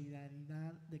 la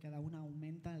solidaridad de cada una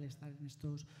aumenta al estar en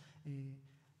estos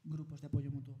grupos de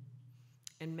apoyo mutuo.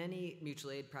 And many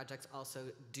mutual aid projects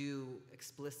also do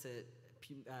explicit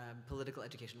political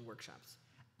education workshops.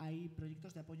 Hay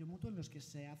proyectos de apoyo mutuo en los que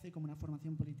se hace como una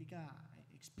formación política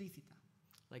explícita.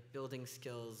 Like building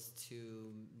skills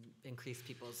to increase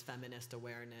people's feminist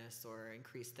awareness or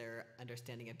increase their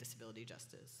understanding of disability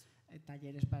justice.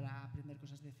 talleres para aprender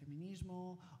cosas de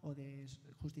feminismo o de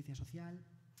justicia social.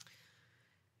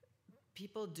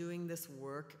 People doing this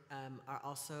work are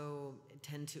also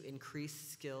tend to increase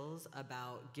skills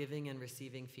about giving and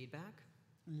receiving feedback.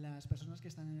 Las personas que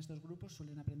están en estos grupos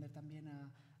suelen aprender también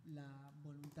a la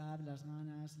voluntad, las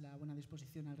ganas, la buena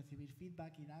disposición al recibir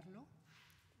feedback y darlo.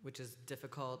 Which is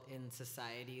difficult in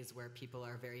societies where people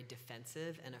are very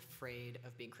defensive and afraid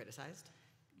of being criticized.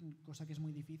 Cosa que es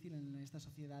muy difícil en estas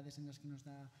sociedades en las que nos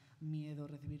da miedo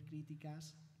recibir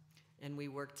críticas. And we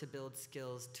work to build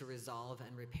skills to resolve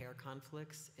and repair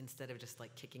conflicts instead of just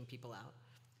like kicking people out.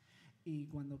 Y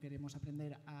cuando queremos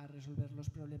aprender a resolver los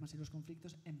problemas y los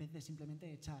conflictos, en vez de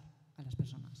simplemente echar a las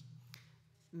personas.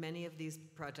 Many of these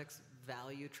projects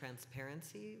value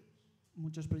transparency.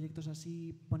 Muchos proyectos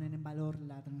así ponen en valor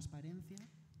la transparencia.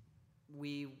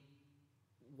 We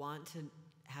want to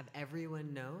have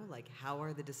everyone know, like, how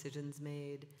are the decisions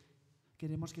made?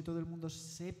 Queremos que todo el mundo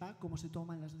sepa cómo se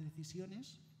toman las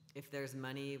decisiones. If there's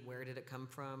money, where did it come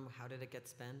from? How did it get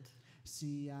spent?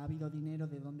 Si ha habido dinero,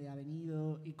 de dónde ha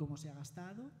venido y cómo se ha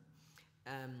gastado.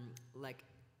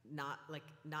 Not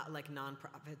like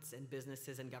nonprofits and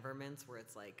businesses and governments where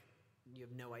it's like you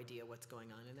have no idea what's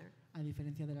going on in there. A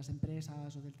diferencia de las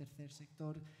empresas o del tercer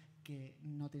sector que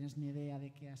no tienes ni idea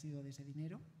de qué ha sido de ese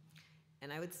dinero.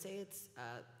 And I would say it's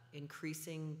an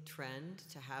increasing trend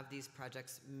to have these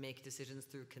projects make decisions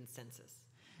through consensus.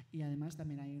 Y además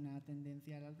también hay una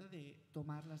tendencia al alta de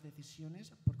tomar las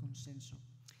decisiones por consenso.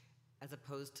 As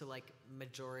opposed to like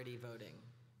majority voting.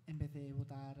 En vez de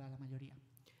votar a la mayoría.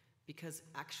 Because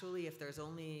actually if there's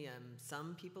only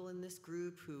some people in this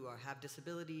group who have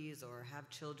disabilities or have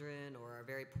children or are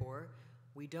very poor,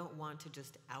 we don't want to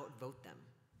just outvote them.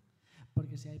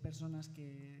 Porque si hay personas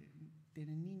que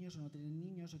tienen niños o no tienen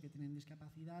niños o que tienen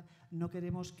discapacidad, no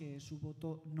queremos que su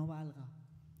voto no valga.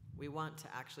 We want to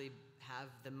actually have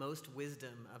the most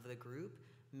wisdom of the group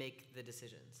make the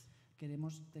decisions.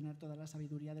 Queremos tener toda la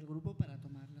sabiduría del grupo para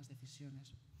tomar las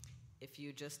decisiones. If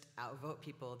you just outvote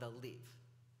people, they'll leave.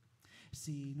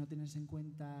 Si no tienes en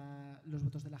cuenta los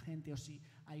votos de la gente o si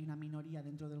hay una minoría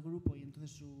dentro del grupo y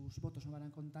entonces sus votos no van a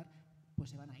contar, pues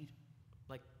se van a ir.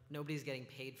 Like, nobody's getting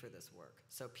paid for this work,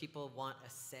 so people want a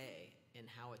say in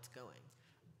how it's going.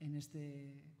 En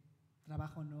este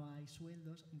trabajo no hay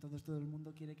sueldos, entonces todo el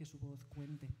mundo quiere que su voz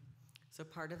cuente. So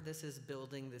part of this is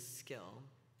building this skill.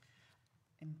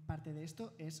 En parte de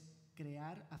esto es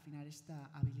crear, afinar esta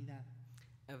habilidad.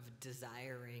 Of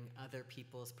desiring other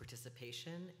people's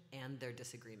participation and their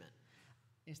disagreement.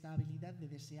 Esta habilidad de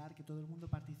desear que todo el mundo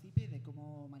participe y de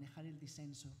cómo manejar el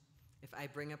disenso. If I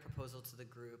bring a proposal to the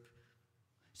group,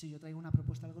 si yo traigo una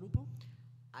propuesta al grupo,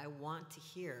 I want to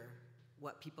hear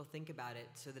what people think about it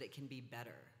so that it can be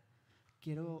better.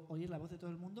 Quiero oír la voz de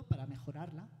todo el mundo para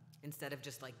mejorarla. Instead of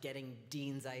just like getting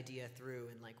Dean's idea through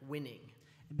and like winning.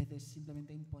 En vez de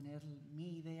simplemente imponer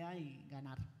mi idea y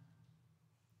ganar.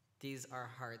 These are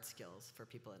hard skills for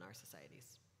people in our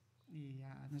societies. Y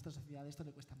a nuestra sociedad esto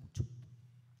le cuesta mucho.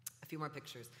 A few more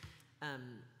pictures.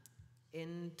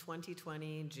 In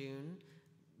 2020, June,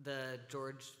 the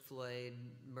George Floyd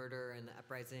murder and the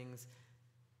uprisings.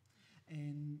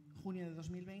 En junio de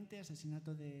 2020,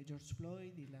 asesinato de George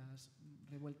Floyd y las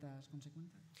revueltas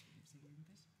consecuentes.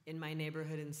 In my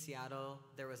neighborhood in Seattle,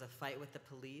 there was a fight with the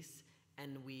police,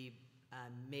 and we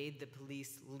made the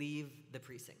police leave the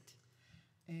precinct.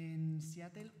 En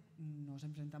Seattle nos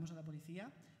enfrentamos a la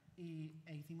policía e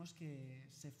hicimos que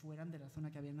se fueran de la zona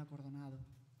que habían acordonado.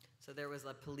 So there was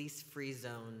a police-free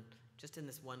zone just in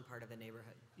this one part of the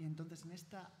neighborhood. Y entonces en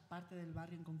esta parte del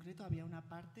barrio en concreto había una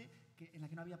parte en la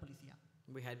que no había policía.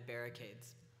 We had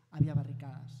barricades. Había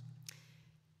barricadas.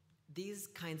 These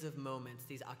kinds of moments,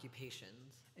 these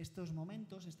occupations, estos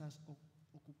momentos, estas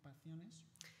ocupaciones,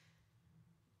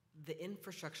 the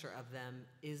infrastructure of them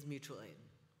is mutual aid.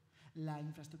 La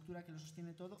infraestructura que lo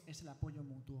sostiene todo es el apoyo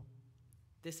mutuo.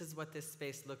 This is what this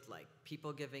space looked like.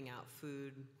 People giving out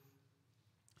food.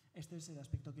 Este es el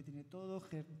aspecto que tiene todo,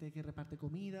 gente que reparte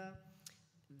comida.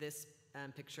 This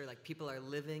picture, like people are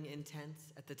living in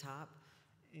tents at the top.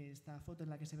 Esta foto en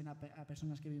la que se ven a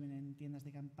personas que viven en tiendas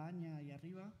de campaña ahí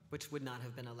arriba. Which would not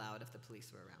have been allowed if the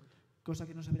police were around. Cosa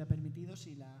que no se hubiera permitido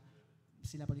si la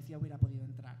policía hubiera podido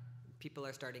entrar. People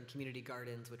are starting community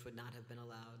gardens, which would not have been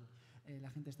allowed. La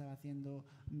gente estaba haciendo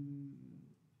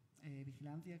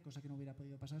vigilancia, cosa que no hubiera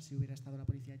podido pasar si hubiera estado la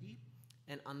policía allí.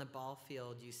 And on the ball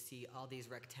field, you see all these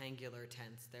rectangular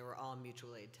tents. They were all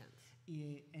mutual aid tents.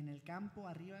 Y en el campo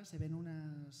arriba se ven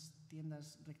unas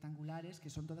tiendas rectangulares que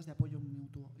son todas de apoyo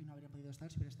mutuo y no habrían podido estar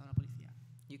si hubiera estado la policía.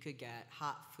 You could get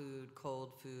hot food,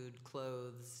 cold food,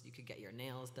 clothes. You could get your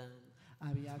nails done.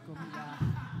 Había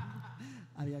comida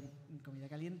Había comida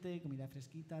caliente, comida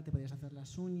fresquita, te podías hacer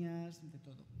las uñas, de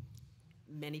todo.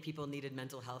 Many people needed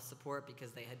mental health support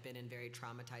because they had been in very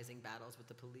traumatizing battles with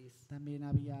the police. También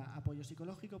había apoyo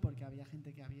psicológico porque había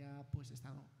gente que había pues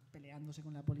estado peleándose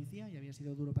con la policía y había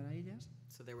sido duro para ellas.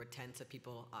 So there were tents of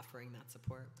people offering that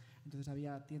support. Entonces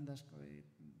había tiendas,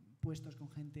 puestos con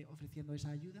gente ofreciendo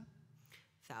esa ayuda.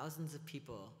 Thousands of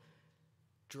people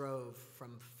drove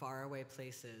from faraway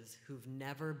places who've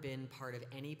never been part of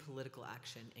any political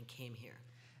action and came here.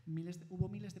 Hubo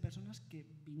miles de personas que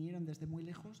vinieron desde muy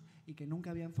lejos y que nunca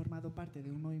habían formado parte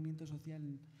de un movimiento social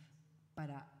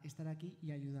para estar aquí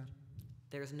y ayudar.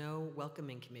 There's no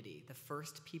welcoming committee. The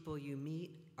first people you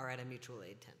meet are at a mutual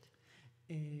aid tent.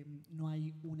 No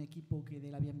hay un equipo que dé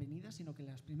la bienvenida, sino que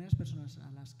las primeras personas a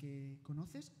las que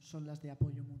conoces son las de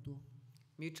apoyo mutuo.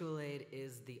 Mutual aid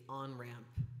is the on-ramp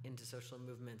into social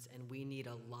movements, and we need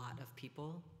a lot of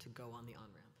people to go on the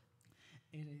on-ramp.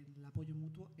 El apoyo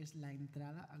mutuo es la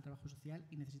entrada al trabajo social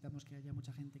y necesitamos que haya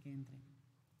mucha gente que entre.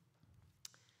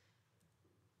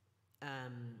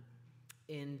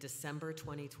 In December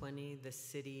 2020, the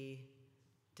city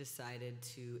decided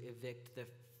to evict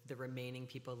the remaining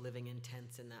people living in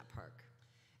tents in that park.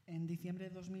 En diciembre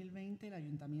de 2020, el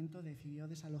ayuntamiento decidió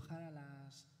desalojar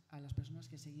a las personas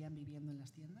que seguían viviendo en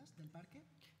las tiendas del parque.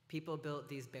 People built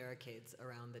these barricades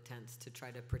around the tents to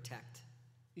try to protect.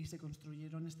 Y se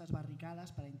construyeron estas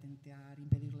barricadas para intentar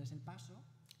impedirles el paso.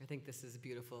 I think this is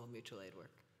beautiful mutual aid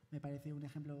work. Me parece un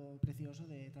ejemplo precioso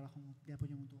de trabajo de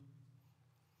apoyo mutuo.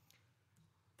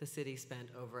 The city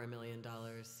spent over $1 million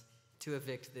to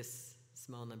evict this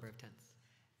small number of tents.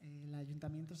 El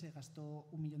ayuntamiento se gastó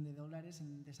 $1 millón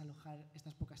en desalojar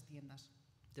estas pocas tiendas.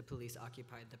 The police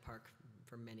occupied the park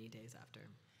for many days after.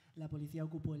 La policía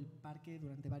ocupó el parque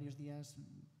durante varios días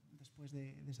después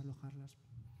de desalojarlas.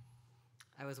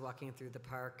 I was walking through the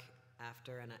park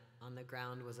after, and on the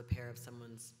ground was a pair of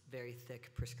someone's very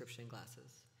thick prescription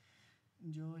glasses.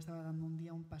 Yo estaba dando un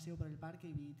día un paseo por el parque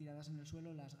y vi tiradas en el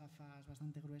suelo las gafas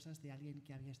bastante gruesas de alguien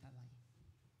que había estado ahí.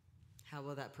 How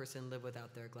will that person live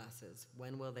without their glasses?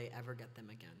 When will they ever get them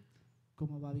again?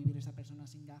 ¿Cómo va a vivir esa persona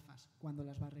sin gafas? ¿Cuándo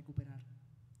las va a recuperar?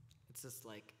 It's just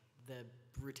like the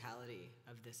brutality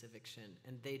of this eviction,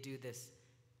 and they do this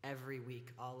every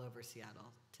week all over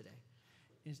Seattle today.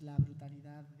 Es la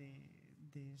brutalidad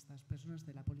de estas personas,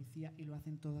 de la policía, y lo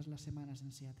hacen todas las semanas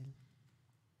en Seattle.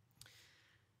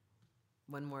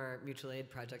 One more mutual aid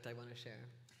project I want to share.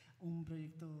 Un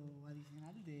proyecto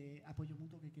adicional de apoyo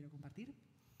mutuo que quiero compartir.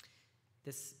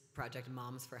 This project,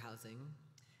 Moms for Housing.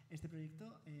 Este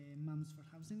proyecto, Moms for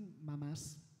Housing,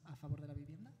 mamás a favor de la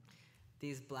vivienda.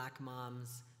 These black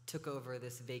moms took over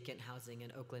this vacant housing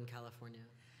in Oakland, California.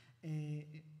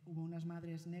 Hubo unas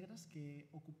madres negras que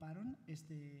ocuparon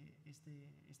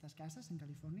estas casas en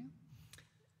California.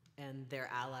 And their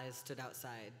allies stood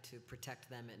outside to protect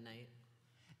them at night.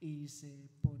 Y se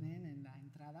ponen en la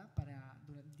entrada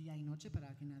durante día y noche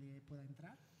para que nadie pueda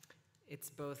entrar. It's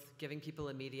both giving people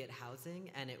immediate housing,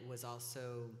 and it was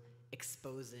also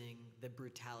exposing the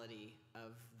brutality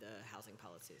of the housing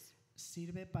policies.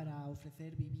 Sirve para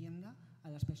ofrecer vivienda a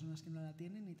las personas que no la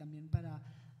tienen y también para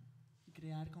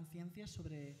crear conciencia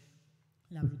sobre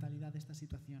la brutalidad de estas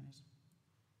situaciones.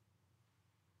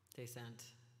 They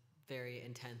sent very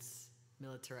intense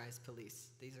militarized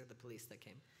police. These are the police that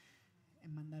came.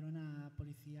 Mandaron a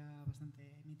policía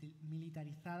bastante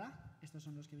militarizada. Estos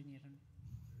son los que vinieron.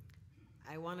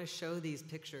 I want to show these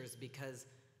pictures because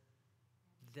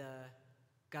the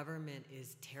government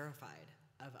is terrified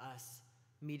of us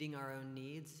meeting our own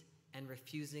needs and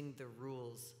refusing the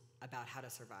rules about how to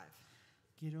survive.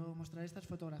 Quiero mostrar estas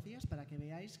fotografías para que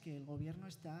veáis que el gobierno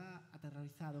está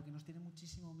aterrorizado, que nos tiene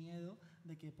muchísimo miedo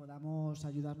de que podamos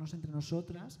ayudarnos entre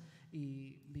nosotras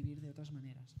y vivir de otras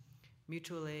maneras.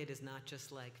 Mutual aid is not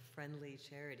just like friendly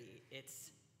charity,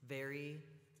 it's very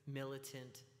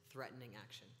militant, threatening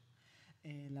action.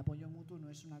 El apoyo mutuo no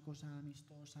es una cosa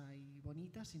amistosa y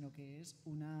bonita, sino que es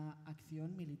una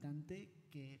acción militante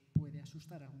que puede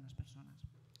asustar a algunas personas.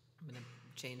 I'm going to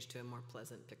change to a more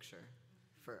pleasant picture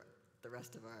for the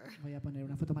rest of our... Voy a poner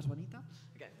una foto más bonita.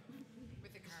 Okay.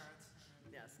 With the carrots.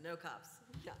 Yes, no cops.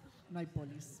 Yeah. No hay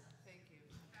polis. Thank you.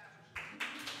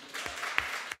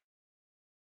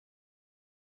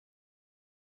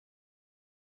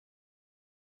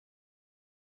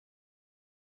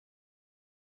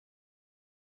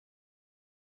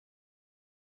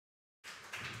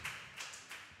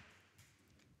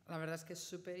 La verdad es que es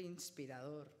súper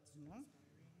inspirador, ¿no?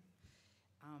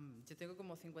 Yo tengo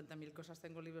como 50.000 cosas,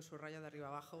 tengo el libro subrayado de arriba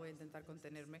abajo, voy a intentar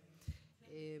contenerme.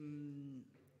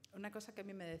 Una cosa que a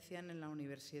mí me decían en la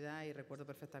universidad, y recuerdo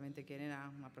perfectamente quién era,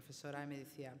 una profesora, y me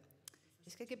decía,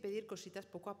 es que hay que pedir cositas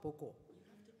poco a poco,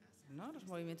 ¿no? Los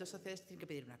movimientos sociales tienen que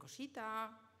pedir una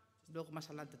cosita, luego más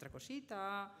adelante otra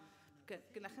cosita,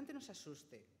 que la gente no se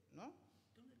asuste, ¿no?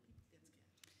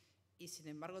 Y sin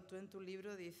embargo tú en tu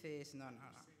libro dices, no.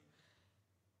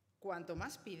 Cuanto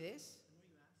más pides,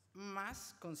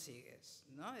 más consigues,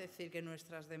 ¿no? Es decir, que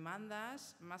nuestras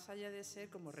demandas, más allá de ser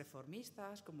como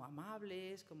reformistas, como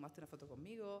amables, como hazte una foto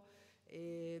conmigo,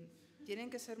 tienen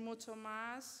que ser mucho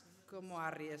más como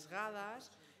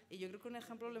arriesgadas. Y yo creo que un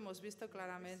ejemplo lo hemos visto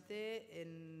claramente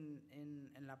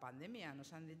en la pandemia.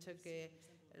 Nos han dicho que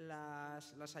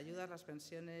las ayudas, las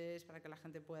pensiones para que la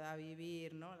gente pueda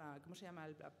vivir, ¿no? ¿Cómo se llama?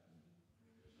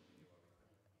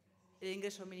 El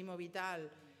ingreso mínimo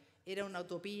vital era una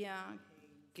utopía,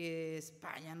 que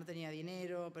España no tenía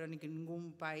dinero, pero ni que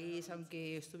ningún país,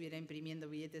 aunque estuviera imprimiendo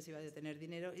billetes, iba a tener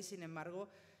dinero. Y sin embargo,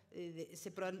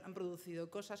 han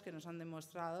producido cosas que nos han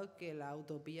demostrado que la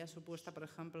utopía supuesta, por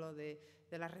ejemplo, de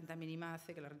la renta mínima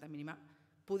hace que la renta mínima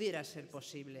pudiera ser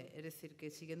posible. Es decir,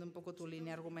 que siguiendo un poco tu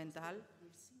línea argumental,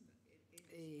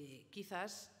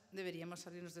 quizás deberíamos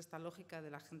salirnos de esta lógica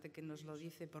de la gente que nos lo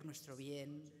dice por nuestro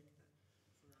bien,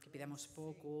 que pidamos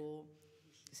poco,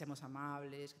 que seamos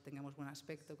amables, que tengamos buen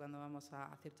aspecto cuando vamos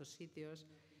a ciertos sitios.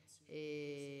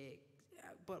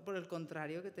 Por el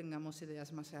contrario, que tengamos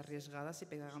ideas más arriesgadas y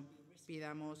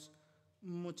pidamos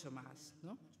mucho más,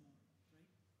 ¿no?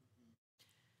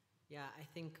 Yeah, I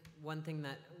think one thing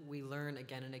that we learn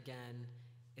again and again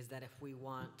is that if we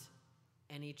want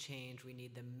any change, we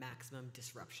need the maximum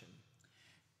disruption.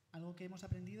 Algo que hemos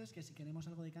aprendido es que si queremos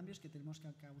algo de cambio es que tenemos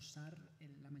que causar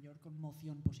la mayor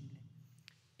conmoción posible.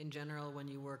 In general, when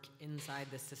you work inside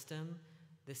the system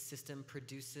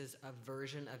produces a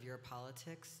version of your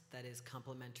politics that is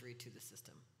complementary to the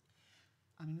system.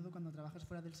 A menudo cuando trabajas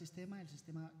fuera del sistema, el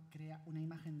sistema crea una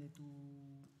imagen de tu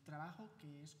trabajo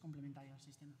que es complementaria al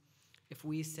sistema. If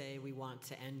we say we want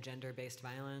to end gender-based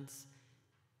violence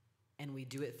and we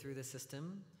do it through the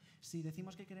system, si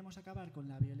decimos que queremos acabar con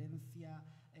la violencia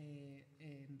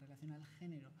en relación al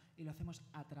género y lo hacemos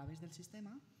a través del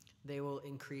sistema, they will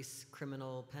increase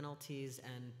criminal penalties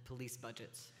and police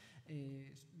budgets.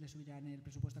 Le subirán el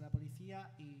presupuesto a la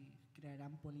policía y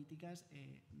crearán políticas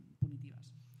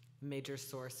punitivas. Major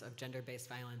source of gender-based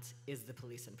violence is the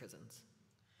police and prisons.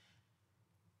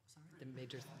 The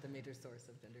major source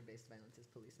of gender-based violence is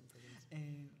police and prisons.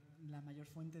 La mayor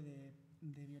fuente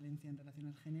de violencia en relación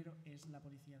al género es la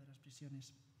policía de las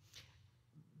prisiones.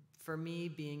 For me,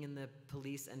 being in the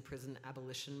police and prison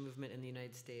abolition movement in the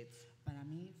United States, para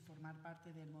mí, formar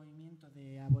parte del movimiento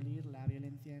de abolir la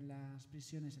violencia en las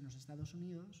prisiones en los Estados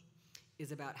Unidos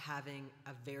is about having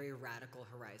a very radical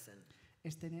horizon.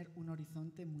 Es tener un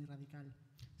horizonte muy radical.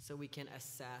 So we can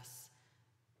assess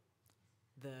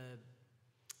the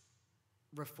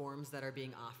reforms that are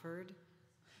being offered.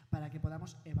 Para que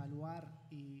podamos evaluar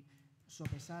y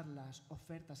sopesar las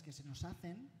ofertas que se nos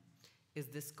hacen. Is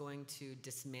this going to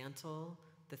dismantle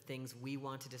the things we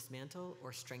want to dismantle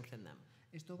or strengthen them?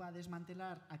 ¿Esto va a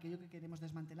desmantelar aquello que queremos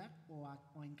desmantelar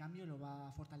o en cambio lo va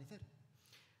a fortalecer?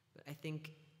 But I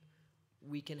think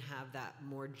we can have that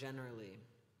more generally.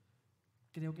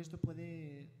 Creo que esto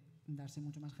puede darse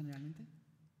mucho más generalmente.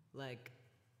 Like,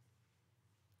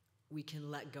 we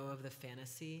can let go of the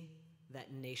fantasy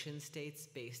that nation states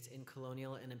based in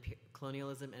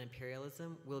colonialism and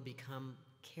imperialism will become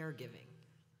caregiving.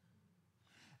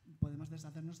 Podemos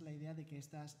deshacernos la idea de que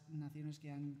estas naciones que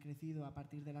han crecido a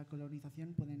partir de la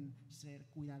colonización pueden ser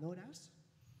cuidadoras.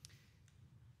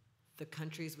 The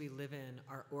countries we live in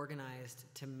are organized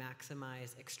to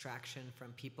maximize extraction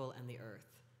from people and the earth.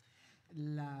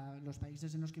 Los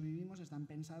países en los que vivimos están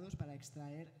pensados para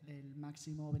extraer el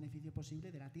máximo beneficio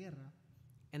posible de la tierra.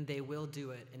 And they will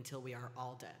do it until we are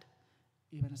all dead.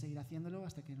 Y van a seguir haciéndolo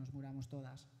hasta que nos muramos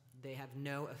todas. They have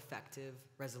no effective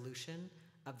resolution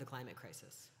of the climate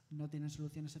crisis. No tienen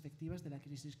soluciones efectivas de la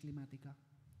crisis climática.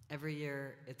 Every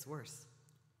year it's worse.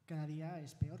 Cada día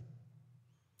es peor.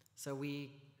 So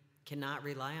we cannot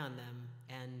rely on them,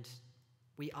 and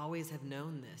we always have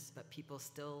known this, but people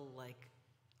still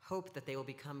hope that they will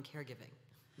become caregiving.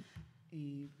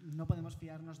 Y no podemos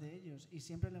fiarnos de ellos, y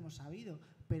siempre lo hemos sabido,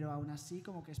 pero aún así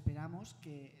como que esperamos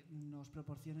que nos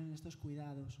proporcionen estos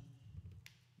cuidados.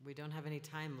 We don't have any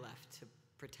time left to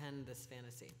pretend this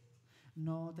fantasy.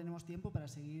 No tenemos tiempo para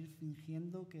seguir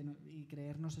fingiendo y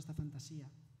creernos esta fantasía.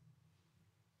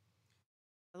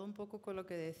 Un poco con lo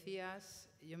que decías,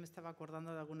 yo me estaba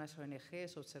acordando de algunas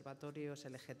ONGs, observatorios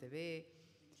LGTB,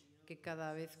 que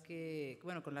cada vez que,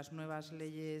 con las nuevas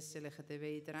leyes LGTB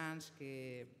y trans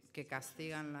que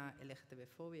castigan la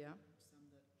LGTB-fobia,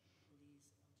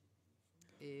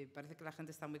 parece que la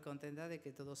gente está muy contenta de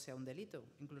que todo sea un delito,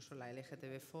 incluso la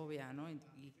LGTB-fobia, ¿no?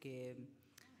 Y que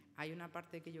hay una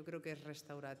parte que yo creo que es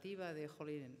restaurativa de,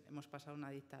 jolín, hemos pasado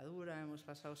una dictadura, hemos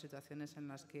pasado situaciones en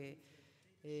las que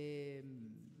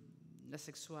la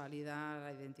sexualidad,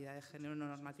 la identidad de género no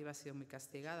normativa ha sido muy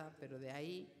castigada, pero de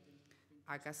ahí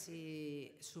a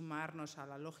casi sumarnos a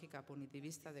la lógica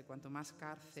punitivista de cuanto más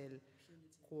cárcel,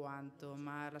 cuanto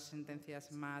más las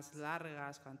sentencias más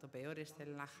largas, cuanto peor esté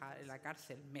en la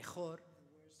cárcel, mejor,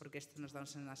 porque esto nos da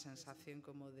una sensación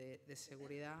como de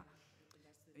seguridad.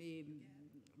 Y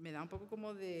me da un poco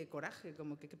como de coraje,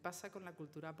 como que qué pasa con la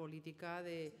cultura política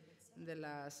de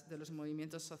los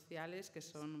movimientos sociales que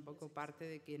son un poco parte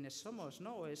de quienes somos,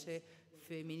 ¿no? O ese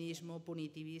feminismo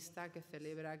punitivista que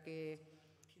celebra que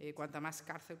cuanta más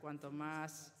cárcel, cuanto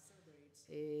más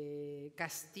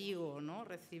castigo, ¿no?,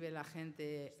 recibe la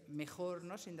gente, mejor,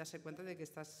 ¿no?, sin darse cuenta de que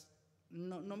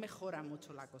no mejora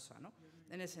mucho la cosa, ¿no?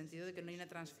 En el sentido de que no hay una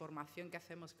transformación que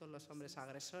hacemos con los hombres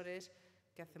agresores,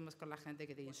 que hacemos con la gente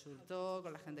que te insultó,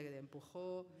 con la gente que te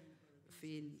empujó. En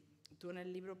fin, tú en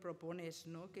el libro propones,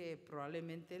 ¿no?, que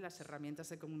probablemente las herramientas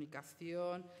de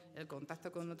comunicación, el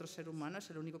contacto con otro ser humano es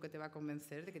el único que te va a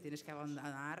convencer de que tienes que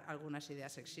abandonar algunas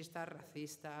ideas sexistas,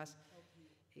 racistas.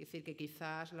 Es decir, que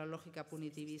quizás la lógica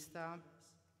punitivista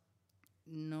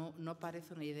no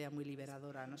parece una idea muy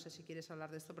liberadora. No sé si quieres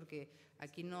hablar de esto, porque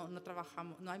aquí no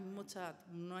trabajamos, no hay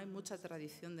mucha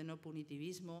tradición de no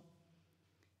punitivismo,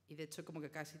 y de hecho como que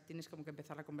casi tienes como que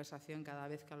empezar la conversación cada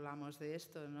vez que hablamos de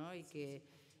esto, ¿no? Y que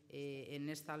en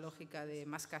esta lógica de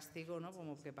más castigo, ¿no?,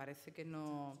 como que parece que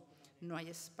no hay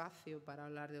espacio para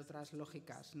hablar de otras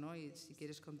lógicas, ¿no? Y si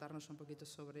quieres contarnos un poquito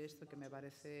sobre esto, que me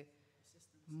parece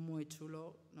muy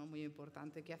chulo, ¿no?, muy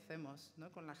importante. ¿Qué hacemos,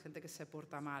 ¿no?, con la gente que se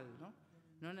porta mal, ¿no?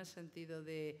 No en el sentido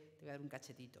de te voy a dar un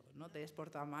cachetito, ¿no? Te has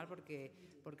portado mal porque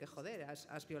joder,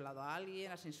 has violado a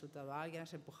alguien, has insultado a alguien,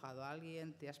 has empujado a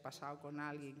alguien, te has pasado con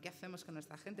alguien. ¿Qué hacemos con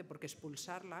esta gente? Porque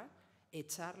expulsarla,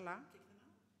 echarla,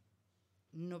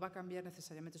 no va a cambiar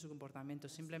necesariamente su comportamiento,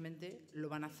 simplemente lo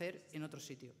van a hacer en otro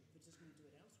sitio.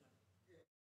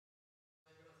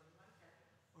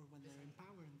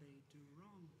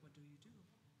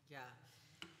 Yeah.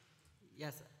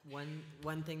 Yes,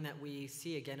 one thing that we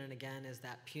see again and again is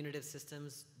that punitive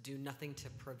systems do nothing to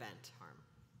prevent harm.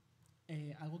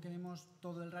 Algo que vemos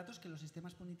todo el rato es que los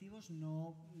sistemas punitivos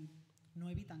no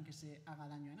evitan que se haga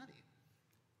daño a nadie.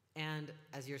 And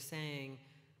as you're saying,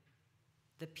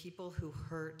 the people who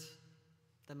hurt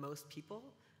the most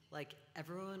people, like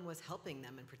everyone was helping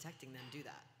them and protecting them do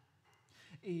that.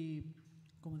 Y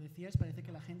como decías, parece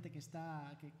que la gente que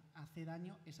hace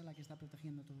daño es a la que está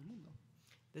protegiendo a todo el mundo.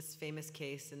 This famous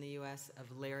case in the US of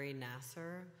Larry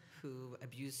Nassar, who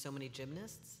abused so many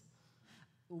gymnasts.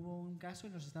 Hubo un caso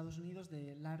en los Estados Unidos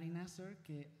de Larry Nassar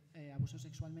que abusó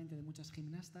sexualmente de muchas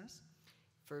gimnastas.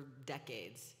 For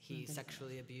decades, he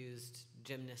sexually abused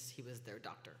gymnasts. He was their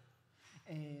doctor.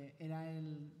 Era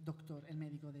el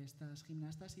médico de estas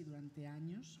gimnastas, y durante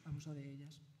años abusó de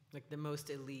ellas. Like the most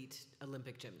elite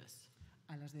Olympic gymnasts.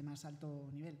 A las de más alto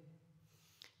nivel.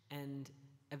 And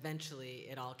eventually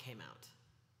it all came out.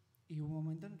 Y hubo un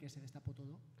momento en que se destapó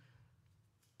todo.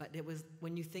 But it was,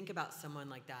 when you think about someone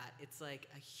like that, it's like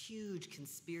a huge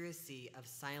conspiracy of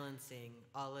silencing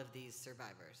all of these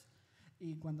survivors.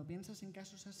 Y cuando piensas en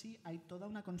casos así, hay toda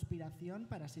una conspiración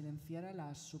para silenciar a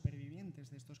las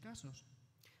supervivientes de estos casos.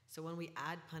 So when we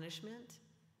add punishment,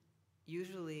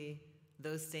 usually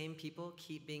those same people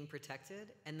keep being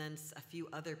protected, and then a few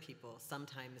other people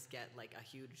sometimes get like a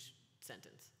huge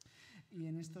sentence. Y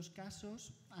en estos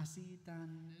casos así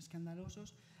tan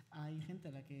escandalosos, hay gente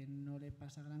a la que no le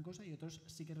pasa gran cosa y otros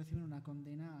sí que reciben una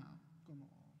condena como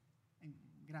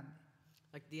grande.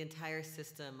 Like the entire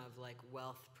system of like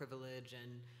wealth privilege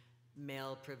and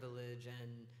male privilege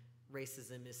and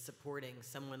racism is supporting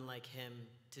someone like him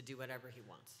to do whatever he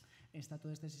wants. Está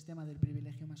todo este sistema del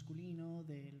privilegio masculino,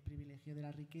 del privilegio de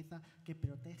la riqueza, que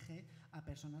protege a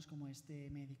personas como este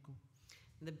médico.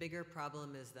 The bigger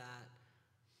problem is that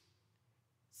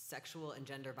sexual and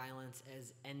gender violence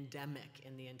is endemic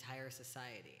in the entire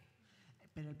society.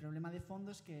 Pero el problema de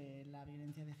fondo es que la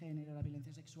violencia de género, la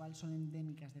violencia sexual son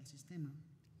endémicas del sistema.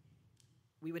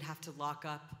 We would have to lock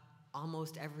up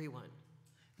almost everyone.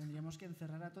 Tendríamos que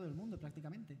encerrar a todo el mundo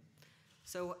prácticamente.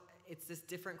 So it's this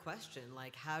different question,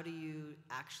 like how do you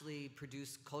actually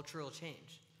produce cultural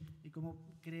change? ¿Y cómo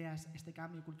creas este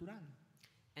cambio cultural?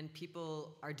 And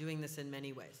people are doing this in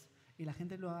many ways. Y la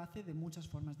gente lo hace de muchas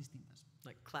formas distintas.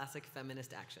 Like classic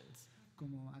feminist actions.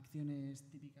 Como acciones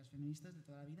típicas feministas de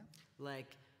toda la vida.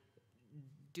 Like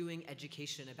doing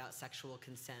education about sexual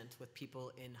consent with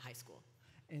people in high school.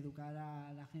 educar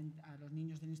a los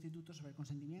niños del instituto sobre el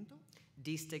consentimiento,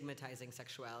 destigmatizing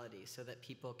sexuality so that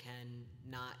people can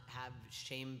not have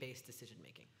shame-based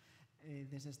decision-making.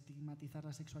 Desestigmatizar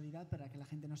la sexualidad para que la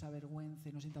gente no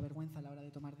sienta vergüenza a la hora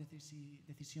de tomar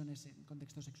decisiones en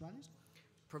contextos sexuales.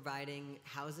 Providing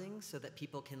housing so that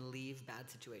people can leave bad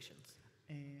situations.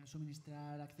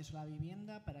 Suministrar acceso a la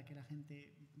vivienda para que la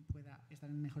gente pueda estar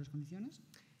en mejores condiciones.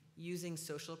 Using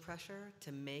social pressure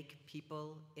to make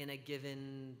people in a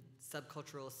given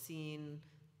subcultural scene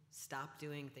stop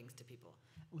doing things to people.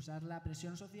 Usar la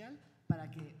presión social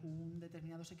para que un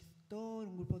determinado sector,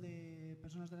 un grupo de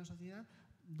personas de la sociedad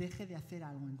deje de hacer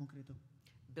algo en concreto.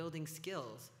 Building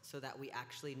skills so that we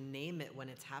actually name it when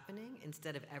it's happening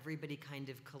instead of everybody kind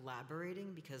of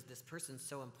collaborating because this person's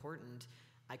so important,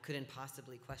 I couldn't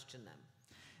possibly question them.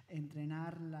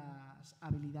 Entrenar las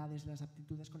habilidades, las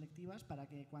aptitudes colectivas para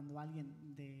que cuando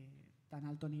alguien de tan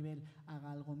alto nivel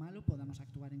haga algo malo podamos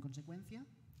actuar en consecuencia.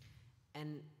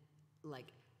 And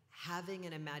like having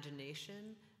an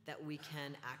imagination that we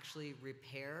can actually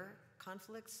repair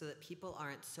conflicts so that people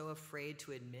aren't so afraid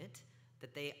to admit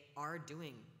that they are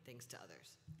doing things to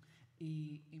others.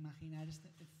 Y imaginar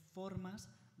formas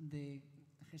de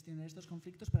gestionar estos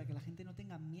conflictos para que la gente no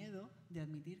tenga miedo de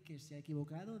admitir que se ha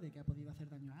equivocado, de que ha podido hacer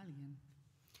daño a alguien.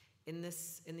 In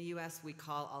the US, we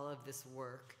call all of this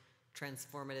work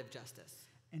transformative justice.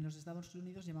 En los Estados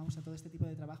Unidos llamamos a todo este tipo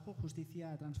de trabajo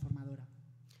justicia transformadora.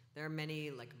 There are many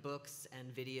like books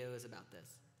and videos about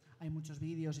this. Hay muchos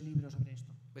vídeos y libros sobre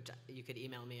esto. Which you could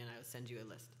email me and I will send you a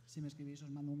list. Si me escribís os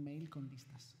mando un mail con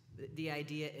listas. The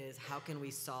idea is how can we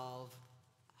solve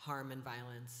harm and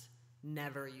violence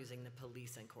never using the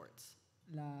police and courts?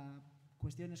 La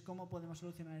cuestión es cómo podemos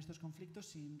solucionar estos conflictos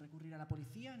sin recurrir a la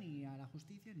policía ni a la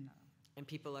justicia ni nada. And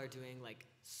people are doing like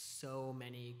so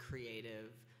many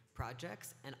creative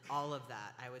projects, and all of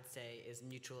that I would say is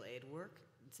mutual aid work.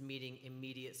 It's meeting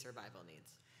immediate survival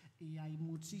needs. Y hay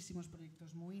muchísimos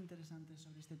proyectos muy interesantes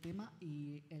sobre este tema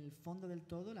y el fondo del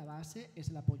todo, la base, es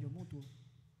el apoyo mutuo.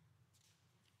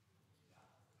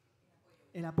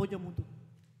 El apoyo mutuo.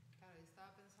 Claro,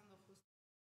 estaba pensando justo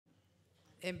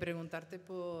en preguntarte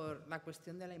por la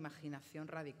cuestión de la imaginación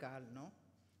radical, ¿no?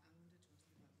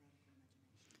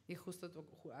 Y justo tú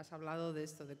has hablado de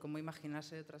esto, de cómo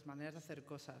imaginarse de otras maneras de hacer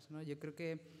cosas, ¿no? Yo creo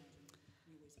que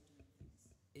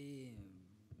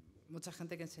mucha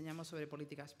gente que enseñamos sobre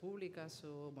políticas públicas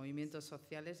o movimientos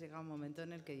sociales llega un momento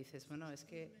en el que dices, bueno, es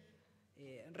que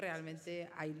realmente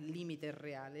hay límites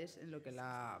reales en lo que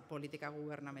la política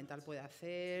gubernamental puede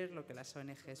hacer, lo que las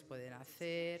ONGs pueden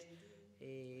hacer.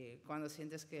 Cuando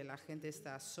sientes que la gente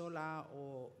está sola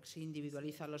o se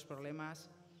individualizan los problemas,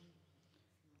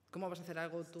 ¿cómo vas a hacer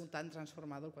algo tú tan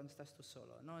transformador cuando estás tú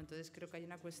solo, ¿no? Entonces creo que hay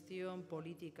una cuestión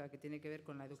política que tiene que ver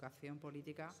con la educación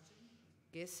política,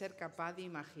 que es ser capaz de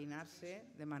imaginarse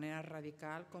de manera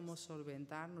radical cómo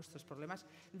solventar nuestros problemas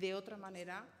de otra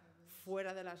manera,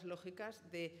 fuera de las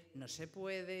lógicas de no se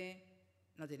puede,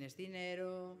 no tienes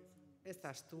dinero,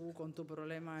 estás tú con tu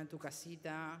problema en tu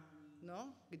casita,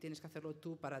 ¿no? Y tienes que hacerlo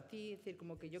tú para ti. Es decir,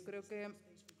 como que yo creo que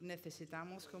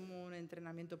necesitamos como un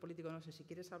entrenamiento político. No sé si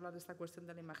quieres hablar de esta cuestión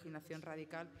de la imaginación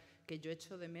radical que yo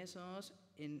echo de menos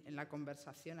en la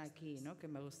conversación aquí, ¿no? Que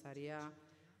me gustaría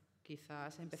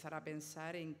quizás empezar a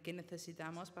pensar en qué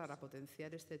necesitamos para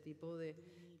potenciar este tipo de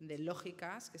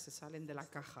lógicas que se salen de la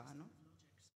caja, ¿no?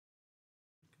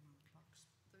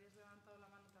 ¿Te habías levantado la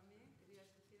mano también?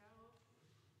 ¿Querías decir algo?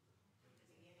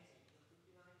 Yeah,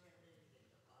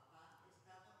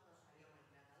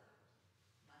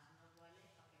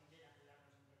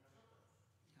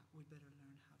 we better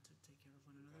learn how to take care of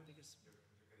one another because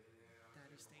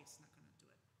that state's not going to do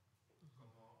it.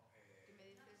 ¿Qué me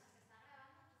dices?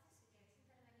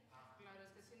 Claro,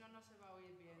 es que si no, no se va a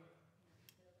oír bien.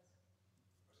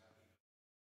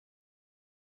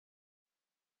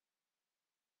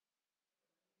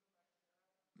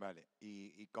 Vale,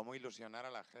 ¿y cómo ilusionar a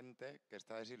la gente que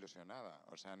está desilusionada?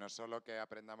 O sea, no solo que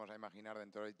aprendamos a imaginar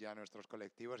dentro de ya nuestros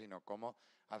colectivos, sino cómo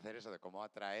hacer eso, de cómo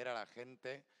atraer a la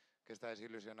gente que está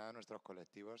desilusionada a nuestros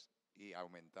colectivos y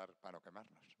aumentar para no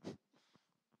quemarnos.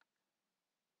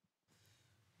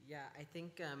 Yeah, I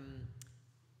think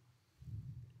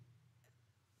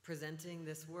presenting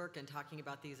this work and talking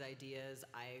about these ideas,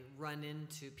 I run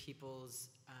into people's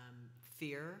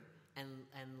fear and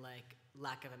like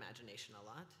lack of imagination a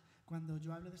lot. Cuando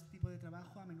yo hablo de este tipo de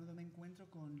trabajo, a menudo me encuentro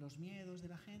con los miedos de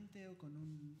la gente o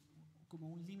con como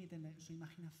un límite en su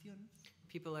imaginación.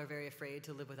 People are very afraid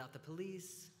to live without the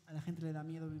police. A la gente le da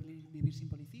miedo vivir sin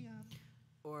policía.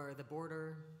 Or the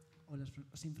border. O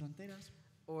sin fronteras.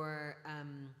 Or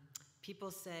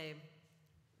people say,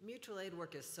 mutual aid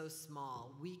work is so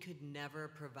small, we could never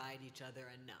provide each other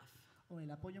enough. O el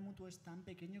apoyo mutuo es tan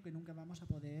pequeño que nunca vamos a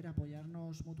poder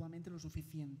apoyarnos mutuamente lo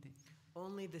suficiente.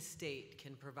 Only the state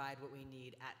can provide what we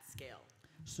need at scale.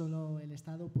 Solo el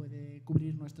Estado puede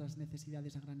cubrir nuestras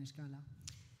necesidades a gran escala.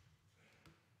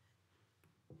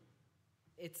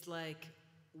 It's like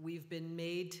we've been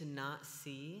made to not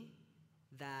see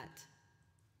that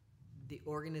the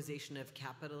organization of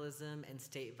capitalism and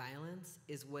state violence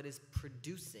is what is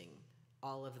producing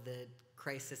all of the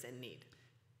crisis and need.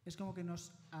 Es como que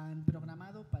nos han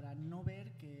programado para no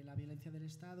ver que la violencia del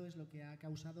Estado es lo que ha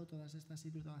causado todas estas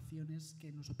situaciones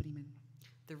que nos oprimen.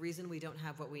 The reason we don't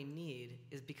have what we need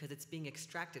is because it's being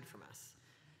extracted from us.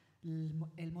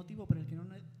 El motivo por el que no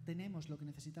tenemos lo que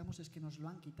necesitamos es que nos lo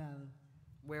han quitado.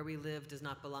 Where we live does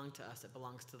not belong to us, it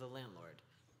belongs to the landlord.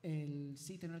 El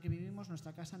sitio en el que vivimos,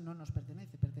 nuestra casa, no nos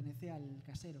pertenece, pertenece al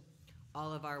casero.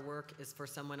 All of our work is for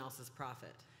someone else's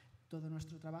profit. Todo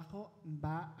nuestro trabajo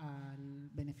va al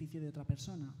beneficio de otra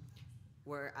persona.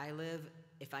 Where I live,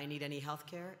 if I need any health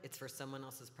care, it's for someone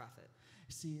else's profit.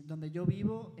 Si donde yo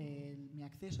vivo, mi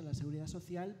acceso a la seguridad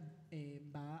social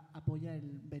va a apoyar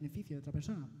el beneficio de otra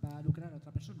persona, va a lucrar a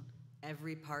otra persona.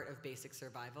 Every part of basic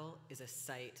survival is a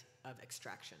site of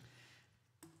extraction.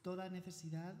 Toda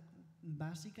necesidad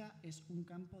básica es un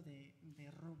campo de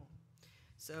robo.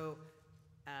 So,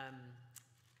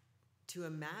 to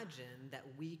imagine that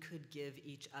we could give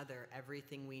each other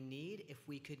everything we need if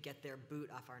we could get their boot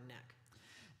off our neck.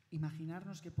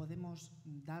 Imaginarnos que podemos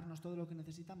darnos todo lo que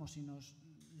necesitamos si nos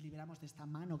liberamos de esta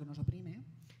mano que nos oprime.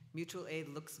 Mutual aid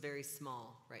looks very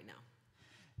small right now.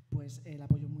 Pues el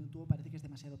apoyo mutuo parece que es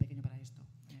demasiado pequeño para esto,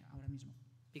 ahora mismo.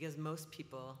 Because most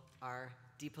people are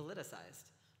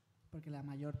depoliticized, Porque la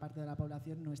mayor parte de la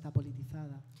población no está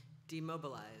politizada,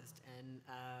 demobilized, and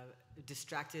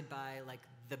distracted by like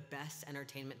the best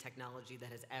entertainment technology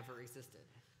that has ever existed.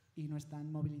 y no están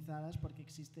movilizadas porque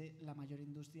existe la mayor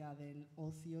industria del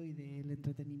ocio y del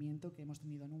entretenimiento que hemos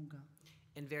tenido nunca.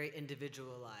 And very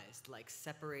individualized, like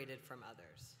separated from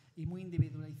others. Y muy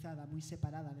individualizada, muy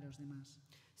separada de los demás.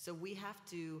 So we have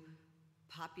to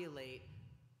populate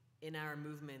in our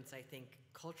movements, I think,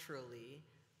 culturally,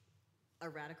 a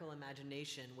radical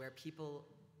imagination where people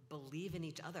believe in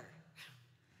each other.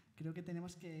 Creo que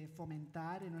tenemos que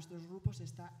fomentar en nuestros grupos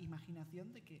esta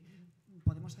imaginación de que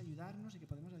podemos ayudarnos y que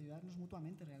podemos ayudarnos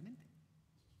mutuamente realmente.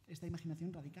 Esta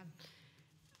imaginación radical.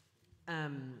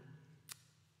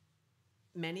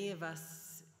 Many of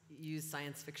us use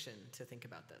science fiction to think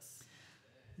about this.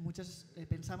 Muchos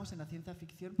pensamos en la ciencia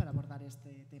ficción para abordar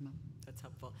este tema. That's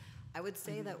helpful. I would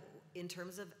say that in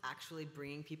terms of actually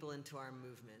bringing people into our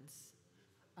movements,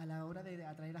 A la hora de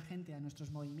atraer a gente a nuestros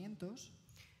movimientos,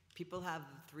 people have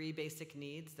three basic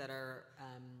needs that are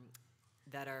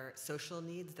social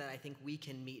needs that I think we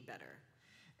can meet better.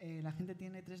 la gente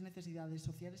tiene tres necesidades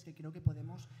sociales que creo que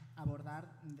podemos abordar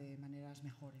de maneras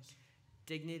mejores.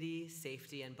 Dignity,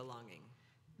 safety, and belonging.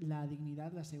 La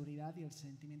dignidad, la seguridad y el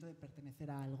sentimiento de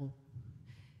pertenecer a algo.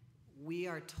 We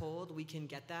are told we can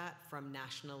get that from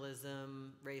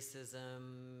nationalism,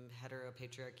 racism,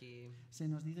 heteropatriarchy. Se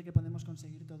nos dice que podemos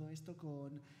conseguir todo esto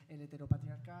con el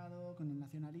heteropatriarcado, con el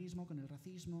nacionalismo, con el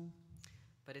racismo.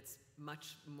 But it's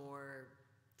much more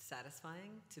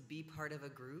satisfying to be part of a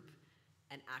group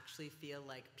and actually feel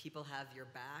like people have your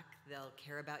back. They'll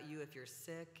care about you if you're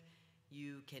sick.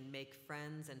 You can make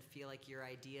friends and feel like your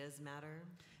ideas matter.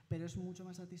 Pero es mucho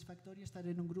más satisfactorio estar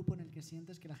en un grupo en el que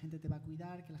sientes que la gente te va a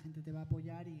cuidar, que la gente te va a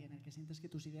apoyar y en el que sientes que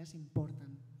tus ideas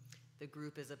importan. The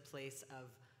group is a place of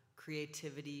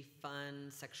creativity, fun,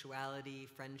 sexuality,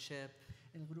 friendship.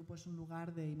 El grupo es un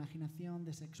lugar de imaginación,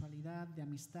 de sexualidad, de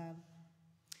amistad.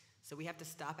 So we have to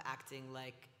stop acting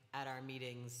like at our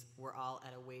meetings we're all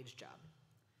at a wage job.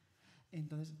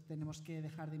 Entonces tenemos que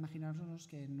dejar de imaginarnos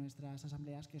que en nuestras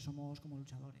asambleas que somos como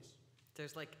luchadores.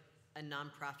 There's like a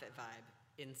non-profit vibe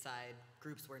inside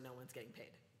groups where no one's getting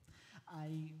paid.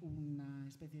 Hay una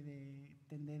especie de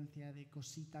tendencia, de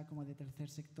cosita como de tercer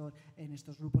sector en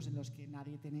estos grupos en los que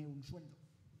nadie tiene un sueldo.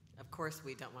 Of course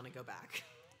we don't want to go back.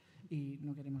 Y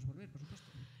no queremos volver, por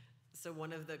supuesto. So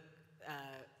one of the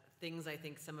things I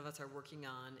think some of us are working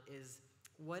on is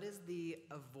what is the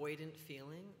avoidant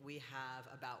feeling we have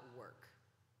about work?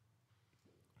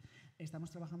 Estamos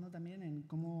trabajando también en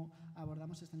cómo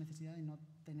abordamos esta necesidad de no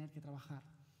tener que trabajar.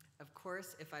 Of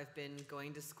course, if I've been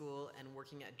going to school and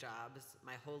working at jobs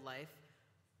my whole life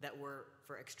that were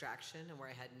for extraction and where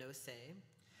I had no say,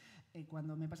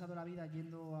 Cuando me he pasado la vida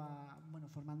yendo a,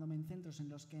 formándome en centros en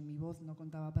los que mi voz no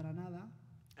contaba para nada,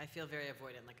 I feel very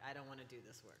avoidant, like I don't want to do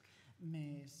this work.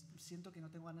 siento que no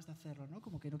tengo ganas de hacerlo, ¿no?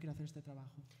 Como que no quiero hacer este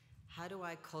trabajo. How do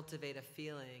I cultivate a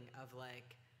feeling of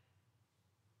like,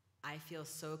 I feel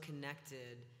so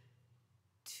connected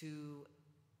to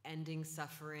ending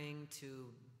suffering,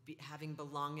 to having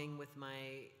belonging with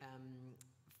my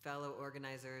fellow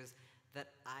organizers,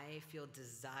 that I feel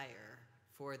desire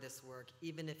for this work,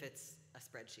 even if it's a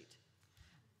spreadsheet?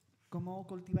 Cómo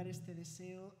cultivar este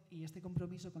deseo y este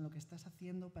compromiso con lo que estás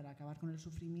haciendo para acabar con el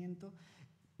sufrimiento,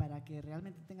 para que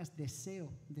realmente tengas deseo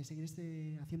de seguir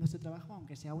haciendo este trabajo,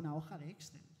 aunque sea una hoja de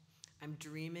Excel. I'm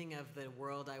dreaming of the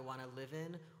world I want to live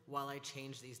in while I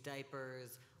change these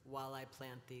diapers, while I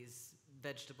plant these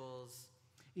vegetables.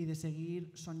 Y de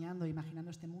seguir soñando,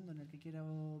 imaginando este mundo en el que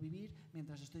quiero vivir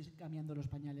mientras estoy cambiando los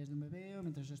pañales de un bebé o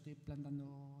mientras estoy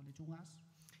plantando lechugas.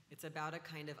 It's about a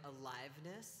kind of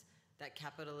aliveness that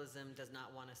capitalism does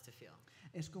not want us to feel.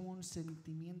 Es como un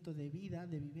sentimiento de vida,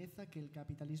 de viveza que el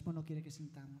capitalismo no quiere que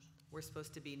sintamos. We're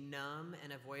supposed to be numb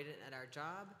and avoidant at our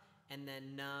job, and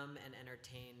then numb and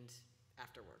entertained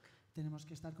after work. Tenemos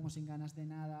que estar como sin ganas de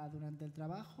nada durante el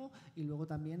trabajo y luego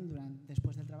también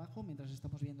después del trabajo mientras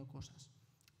estamos viendo cosas.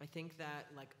 I think that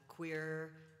like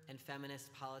queer and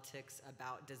feminist politics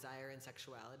about desire and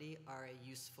sexuality are a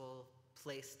useful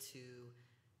place to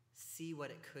see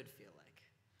what it could feel like.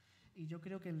 Y yo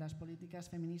creo que en las políticas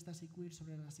feministas y queer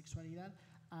sobre la sexualidad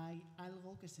hay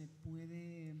algo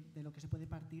de lo que se puede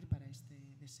partir para este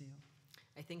deseo.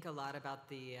 I think a lot about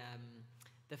the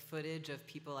footage of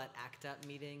people at ACT UP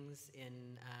meetings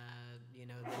in the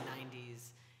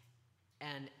 90s,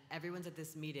 and everyone's at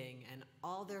this meeting and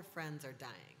all their friends are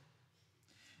dying.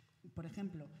 Por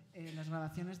ejemplo, las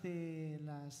grabaciones de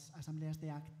las asambleas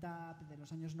de ACT UP de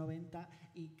los años 90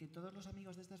 y que todos los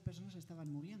amigos de estas personas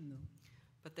estaban muriendo.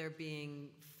 But they're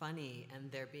being funny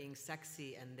and they're being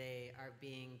sexy and they are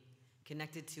being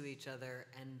connected to each other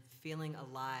and feeling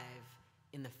alive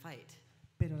in the fight.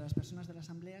 Pero las personas de la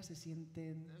asamblea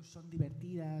son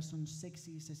divertidas, son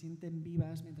sexy, se sienten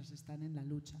vivas mientras están en la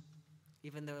lucha.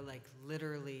 Even though like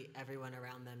literally everyone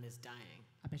around them is dying.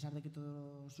 A pesar de que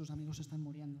todos sus amigos están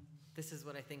muriendo. This is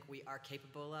what I think we are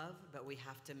capable of, but we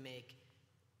have to make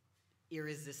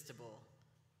irresistible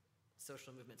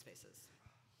social movement spaces.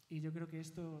 Y yo creo que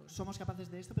somos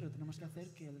capaces de esto, pero tenemos que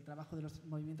hacer que el trabajo de los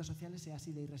movimientos sociales sea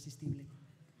así de irresistible.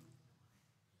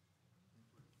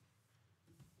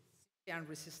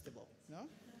 Irresistible, ¿no?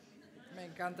 Me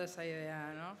encanta esa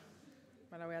idea, ¿no?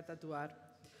 Me la voy a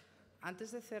tatuar.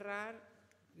 Antes de cerrar,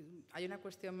 hay una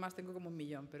cuestión más, tengo como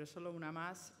 1.000.000, pero solo una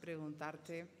más,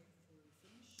 preguntarte,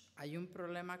 hay un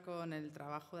problema con el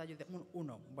trabajo de ayuda,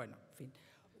 bueno, en fin.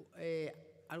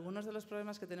 Algunos de los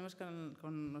problemas que tenemos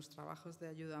con los trabajos de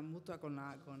ayuda mutua,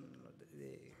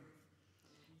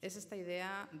 es esta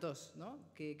idea, ¿no?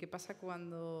 ¿Qué pasa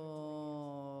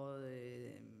cuando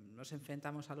nos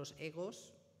enfrentamos a los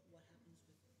egos?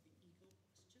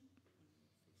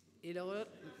 Y luego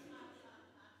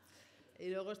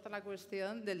está la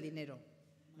cuestión del dinero,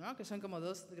 ¿no? Que son como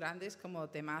dos grandes como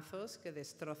temazos que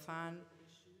destrozan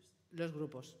los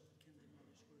grupos.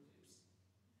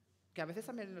 Que a veces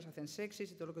también los hacen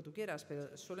sexys y todo lo que tú quieras,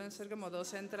 pero suelen ser como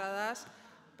dos entradas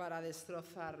para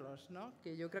destrozarlos, ¿no?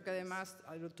 Que yo creo que además,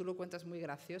 tú lo cuentas muy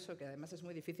gracioso, que además es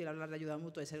muy difícil hablar de ayuda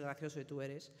mutua y ser gracioso, y tú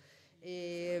eres.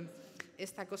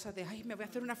 Esta cosa de, ay, me voy a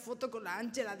hacer una foto con la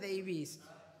Angela Davis,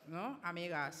 ¿no?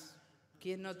 Amigas,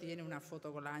 ¿quién no tiene una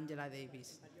foto con la Angela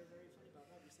Davis?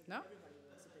 ¿No?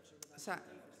 O sea,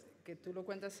 que tú lo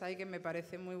cuentas ahí, que me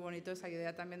parece muy bonito esa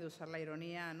idea también de usar la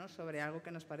ironía, ¿no? Sobre algo que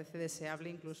nos parece deseable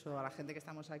incluso a la gente que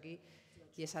estamos aquí,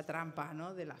 y esa trampa,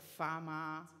 ¿no? De la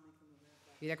fama,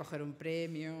 ir a coger un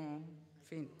premio, en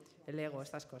fin, el ego,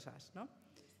 estas cosas, ¿no?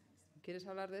 ¿Quieres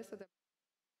hablar de esto?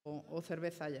 ¿O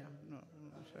cerveza ya? No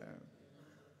sé.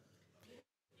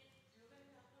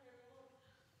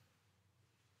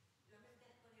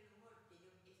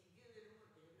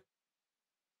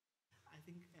 I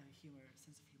think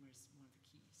sense of humor is one of the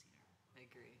keys here. I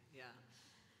agree,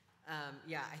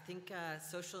 yeah. I think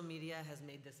social media has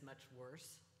made this much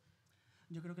worse.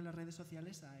 Yo creo que las redes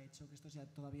sociales ha hecho que esto sea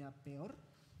todavía peor.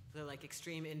 The like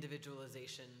extreme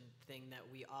individualization thing that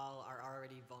we all are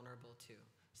already vulnerable to.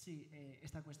 Sí,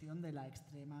 esta cuestión de la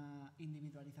extrema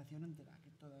individualización en la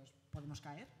que todos podemos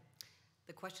caer.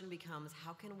 The question becomes,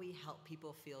 how can we help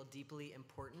people feel deeply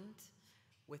important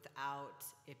without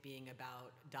it being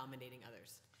about dominating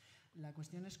others? La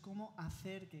cuestión es cómo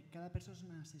hacer que cada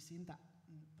persona se sienta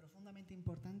profundamente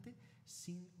importante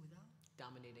sin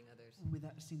dominating others.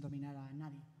 Sin dominar a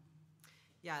nadie.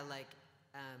 Yeah, like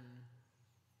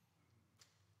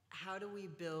how do we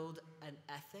build an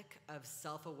ethic of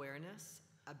self-awareness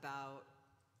about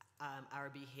our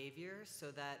behavior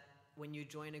so that when you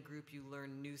join a group, you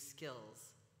learn new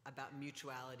skills about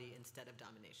mutuality instead of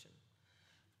domination.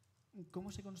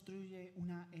 ¿Cómo se construye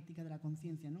una ética de la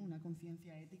conciencia, ¿no? Una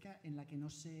conciencia ética en la que no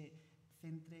se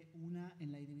centre una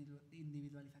en la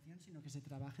individualización, sino que se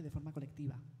trabaje de forma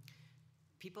colectiva.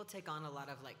 People take on a lot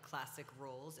of like classic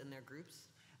roles in their groups.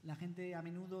 La gente a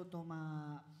menudo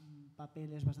toma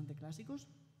papeles bastante clásicos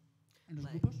en los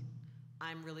Like, grupos.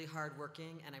 I'm really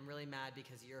hardworking and I'm really mad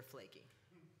because you're flaky.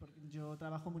 Porque yo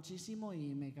trabajo muchísimo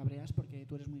y me cabreas porque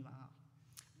tú eres muy vaga.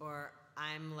 Or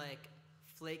I'm like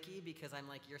flaky because I'm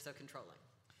like, you're so controlling.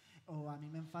 O a mí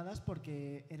me enfadas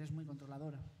porque eres muy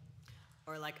controladora.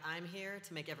 Or like, I'm here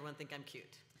to make everyone think I'm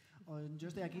cute. O yo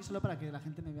estoy aquí solo para que la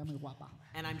gente me vea muy guapa.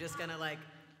 And I'm just gonna like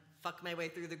fuck my way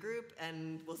through the group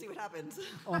and we'll see what happens.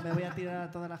 O me voy a tirar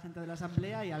a toda la gente de la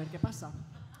asamblea y a ver qué pasa.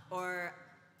 Or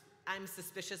I'm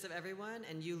suspicious of everyone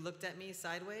and you looked at me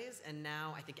sideways and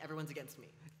now I think everyone's against me.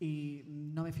 Y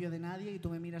no me fío de nadie y tú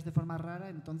me miras de forma rara,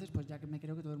 entonces pues ya que me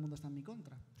creo que todo el mundo está en mi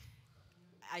contra.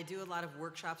 I do a lot of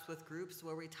workshops with groups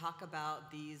where we talk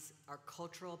about these, our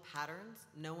cultural patterns.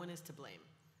 No one is to blame.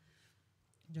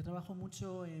 Yo trabajo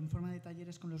mucho en forma de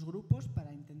talleres con los grupos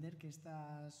para entender que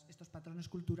estos patrones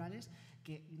culturales,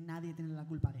 que nadie tiene la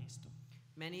culpa de esto.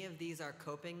 Many of these are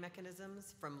coping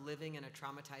mechanisms from living in a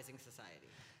traumatizing society.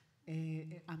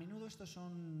 A menudo estos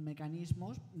son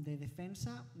mecanismos de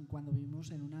defensa cuando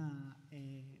vivimos en una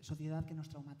sociedad que nos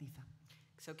traumatiza.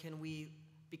 So can we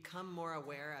become more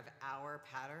aware of our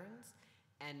patterns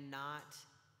and not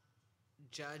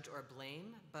judge or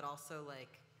blame, but also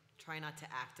like try not to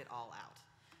act it all out?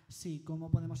 Sí, cómo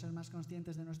podemos ser más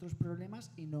conscientes de nuestros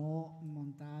problemas y no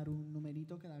montar un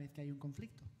numerito cada vez que hay un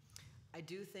conflicto. I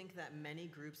do think that many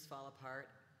groups fall apart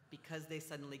because they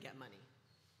suddenly get money.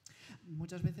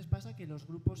 Muchas veces pasa que los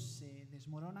grupos se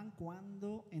desmoronan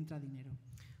cuando entra dinero.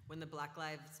 When the Black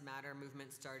Lives Matter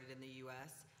movement started in the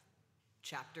US,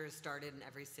 chapters started in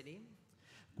every city.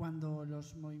 Cuando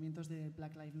los movimientos de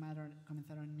Black Lives Matter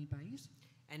comenzaron en mi país,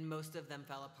 And most of them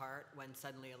fell apart when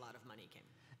suddenly a lot of money came.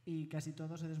 y casi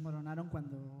todos se desmoronaron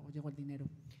cuando llegó el dinero.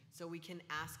 So we can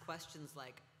ask questions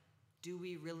like, do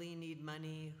we really need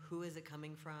money? Who is it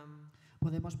coming from?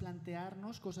 Podemos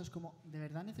plantearnos cosas como, ¿de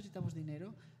verdad necesitamos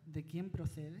dinero? ¿De quién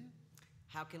procede?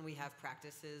 How can we have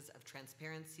practices of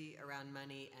transparency around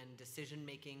money and decision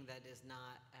making that is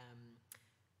not,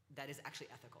 that is actually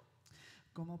ethical?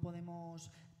 ¿Cómo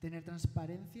podemos tener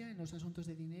transparencia en los asuntos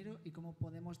de dinero y cómo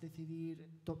podemos decidir,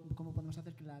 cómo podemos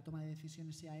hacer que la toma de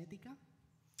decisiones sea ética?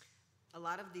 A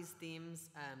lot of these themes,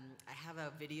 I have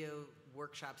a video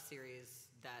workshop series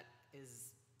that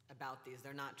is about these.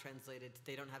 They're not translated,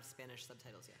 they don't have Spanish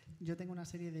subtitles yet. Yo tengo una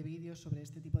serie de vídeos sobre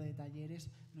este tipo de talleres,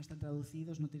 no están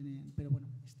traducidos, no tienen, pero bueno,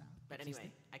 está. But existe.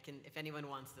 anyway, I can, if anyone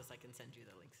wants this, I can send you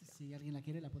the links. Si alguien la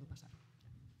quiere, la puedo pasar.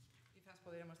 Quizás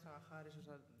podríamos trabajar esos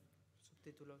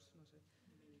subtítulos, no sé.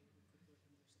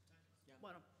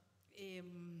 Bueno,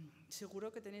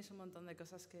 seguro que tenéis un montón de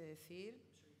cosas que decir.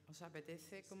 ¿Os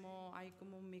apetece? Hay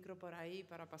como un micro por ahí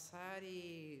para pasar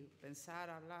y pensar,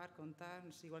 hablar, contar?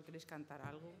 No sé, igual queréis cantar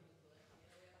algo.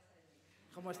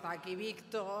 Como está aquí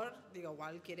Víctor, digo,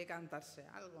 igual quiere cantarse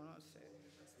algo, no sé.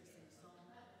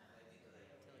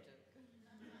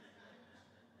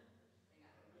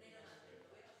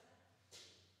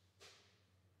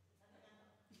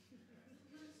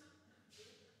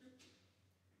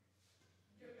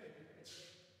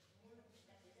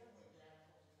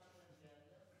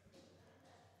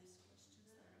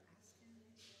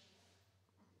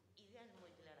 Ideas muy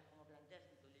claras, como planteas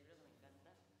en tu libro, que me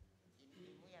encanta,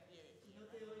 y muy a pie de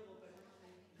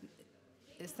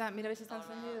tierra. Mira a ver si está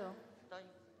encendido. Estoy.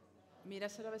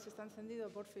 Míraselo a ver si está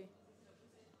encendido, porfi.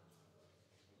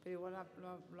 Pero igual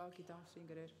lo ha quitado sin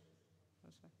querer.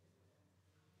 No sé.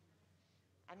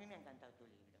 A mí me ha encantado tu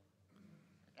libro.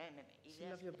 She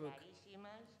loves your book.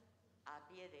 Clarísimas, a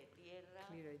pie de tierra,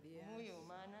 Clear ideas. muy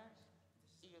humanas,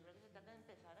 y yo creo que se trata de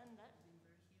empezar a andar.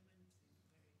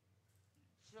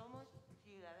 Somos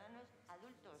ciudadanos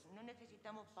adultos, no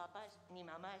necesitamos papás ni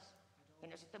mamás que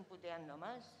nos estén puteando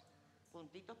más.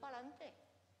 Puntitos para adelante.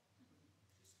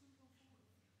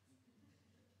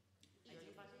 Y hoy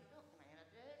un pasito, y mañana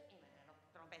tres, y mañana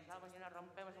nos tropezamos y nos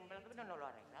rompemos un brazo, pero no lo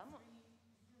arreglamos.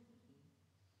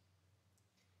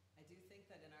 I do think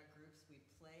that in our groups we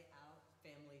play out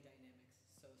family dynamics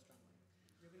so strongly.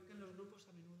 Yo creo que en los grupos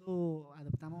a menudo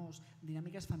adoptamos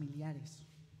dinámicas familiares.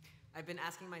 I've been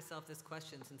asking myself this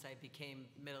question since I became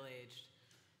middle-aged.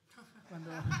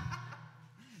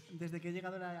 Desde que he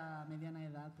llegado a la mediana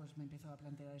edad, pues me empiezo a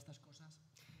plantear estas cosas.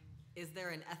 Is there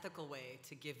an ethical way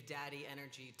to give daddy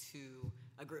energy to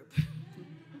a group?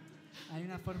 Hay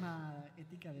una forma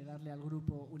ética de darle al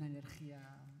grupo una energía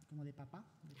como de papá.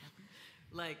 De papi.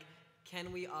 Like,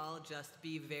 can we all just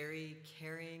be very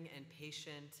caring and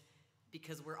patient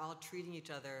because we're all treating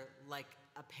each other like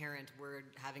a parent we're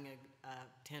having a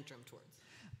tantrum towards?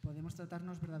 Podemos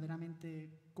tratarnos verdaderamente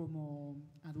como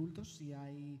adultos si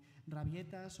hay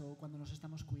rabietas o cuando nos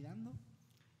estamos cuidando.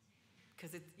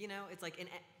 Because it's, you know, it's like,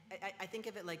 I think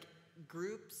of it like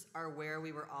groups are where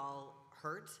we were all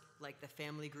hurt, like the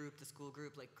family group, the school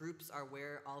group, like groups are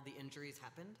where all the injuries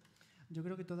happened. Yo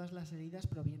creo que todas las heridas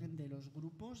provienen de los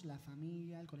grupos, la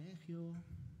familia, el colegio.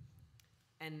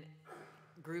 And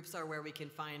groups are where we can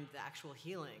find the actual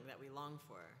healing that we long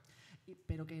for.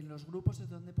 Pero que en los grupos es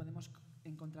donde podemos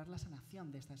encontrar la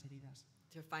sanación de estas heridas.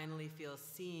 To finally feel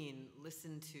seen,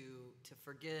 listened to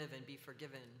forgive and be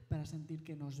forgiven. Para sentir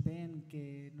que nos ven,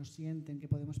 que nos sienten, que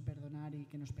podemos perdonar y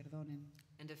que nos perdonen.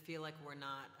 And to feel like we're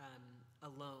not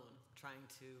alone trying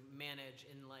to manage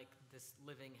in like this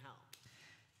living hell.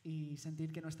 Y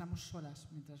sentir que no estamos solas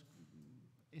mientras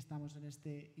estamos en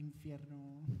este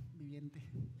infierno viviente.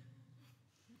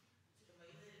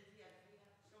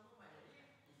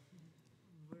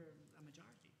 We're a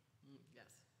majority.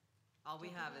 Yes. All we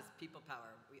have is people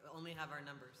power. We only have our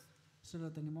numbers.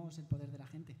 Solo tenemos el poder de la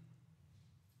gente.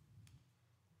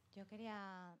 Yo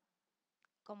quería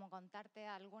como contarte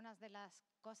algunas de las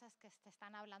cosas que se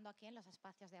están hablando aquí en los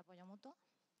espacios de apoyo mutuo.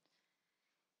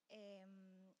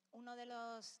 Uno de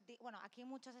los, bueno, aquí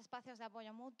muchos espacios de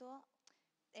apoyo mutuo,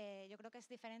 yo creo que es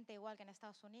diferente igual que en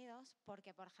Estados Unidos,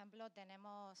 porque, por ejemplo,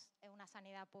 tenemos una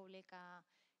sanidad pública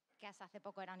que hasta hace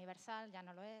poco era universal, ya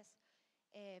no lo es,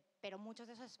 pero muchos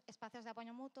de esos espacios de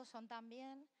apoyo mutuo son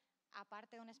también,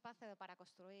 aparte de un espacio para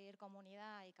construir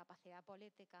comunidad y capacidad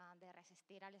política de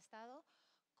resistir al Estado,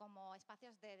 como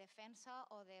espacios de defensa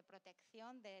o de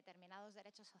protección de determinados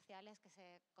derechos sociales que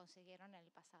se consiguieron en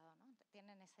el pasado, ¿no?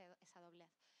 Tienen esa doblez.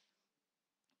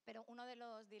 Pero uno de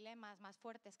los dilemas más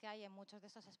fuertes que hay en muchos de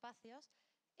estos espacios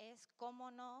es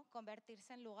cómo no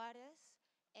convertirse en lugares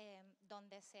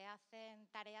donde se hacen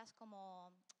tareas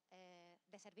como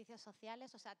de servicios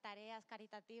sociales, o sea, tareas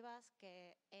caritativas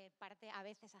que parte a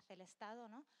veces hace el Estado,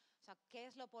 ¿no? O sea, ¿qué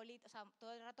es lo político? O sea,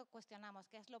 todo el rato cuestionamos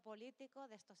qué es lo político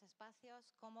de estos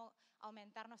espacios, cómo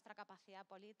aumentar nuestra capacidad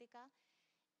política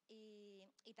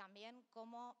y también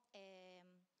cómo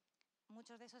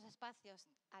muchos de esos espacios,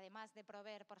 además de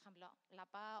proveer, por ejemplo, la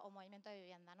PA o Movimiento de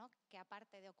Vivienda, ¿no? Que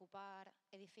aparte de ocupar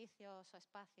edificios o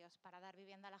espacios para dar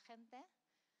vivienda a la gente,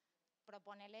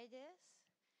 propone leyes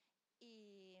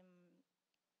y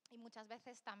muchas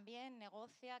veces también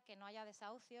negocia que no haya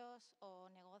desahucios o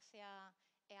negocia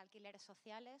alquileres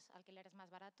sociales, alquileres más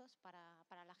baratos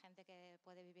para la gente que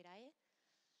puede vivir ahí.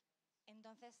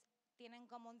 Entonces, tienen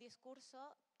como un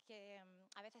discurso que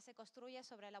a veces se construye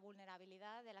sobre la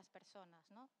vulnerabilidad de las personas,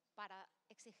 ¿no? Para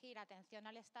exigir atención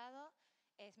al Estado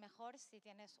es mejor si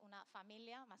tienes una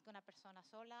familia más que una persona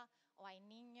sola, o hay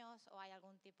niños, o hay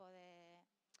algún tipo de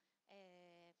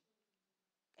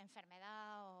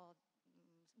enfermedad o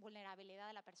vulnerabilidad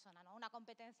de la persona, ¿no? Una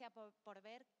competencia por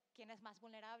ver quién es más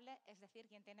vulnerable, es decir,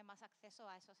 quién tiene más acceso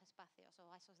a esos espacios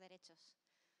o a esos derechos.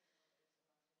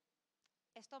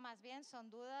 Esto más bien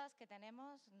son dudas que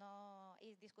tenemos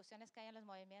y discusiones que hay en los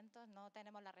movimientos. No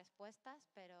tenemos las respuestas,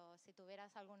 pero si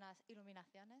tuvieras algunas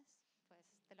iluminaciones,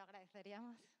 pues te lo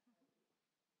agradeceríamos.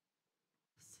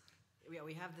 Yeah,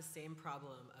 we have the same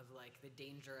problem of like the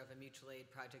danger of a mutual aid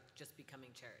project just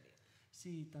becoming charity.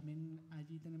 Sí, también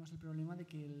allí tenemos el problema de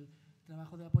que el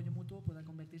trabajo de apoyo mutuo pueda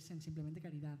convertirse en simplemente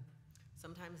caridad.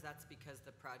 Sometimes that's because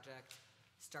the project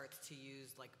starts to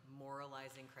use like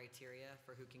moralizing criteria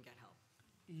for who can get help.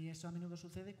 Y eso a menudo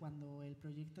sucede cuando el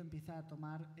proyecto empieza a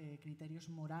tomar criterios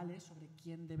morales sobre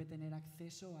quién debe tener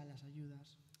acceso a las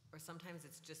ayudas. Or sometimes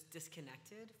it's just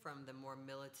disconnected from the more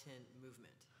militant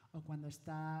movement. O cuando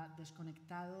está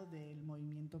desconectado del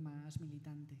movimiento más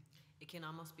militante. It can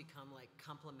almost become like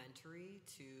complementary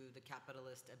to the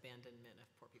capitalist abandonment of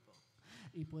poor people.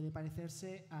 Y puede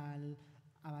parecerse al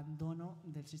abandono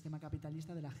del sistema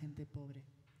capitalista de la gente pobre.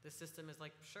 The system is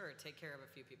like, sure, take care of a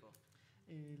few people.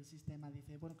 El sistema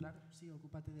dice, bueno, claro, sí,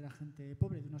 ocúpate de la gente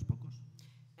pobre, de unos pocos.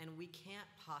 And we can't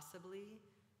possibly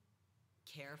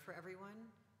care for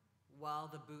everyone while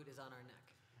the boot is on our neck.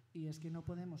 Y es que no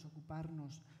podemos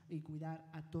ocuparnos y cuidar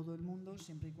a todo el mundo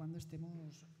siempre y cuando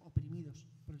estemos oprimidos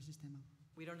por el sistema.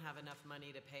 We don't have enough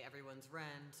money to pay everyone's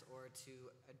rent or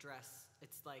to address,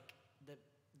 it's like the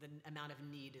amount of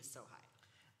need is so high.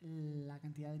 La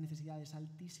cantidad de necesidad es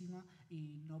altísima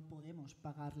y no podemos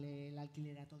pagarle el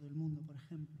alquiler a todo el mundo, por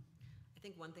ejemplo. I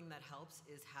think one thing that helps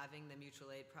is having the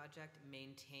mutual aid project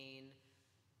maintain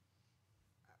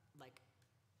like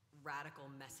radical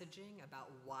messaging about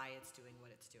why it's doing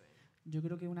what it's doing. Yo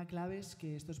creo que una clave es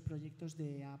que estos proyectos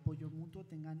de apoyo mutuo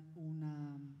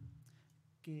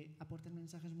que aporten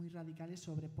mensajes muy radicales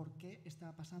sobre por qué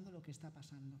está pasando lo que está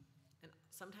pasando. And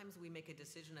sometimes we make a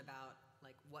decision about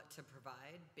like what to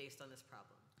provide based on this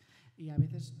problem. Y a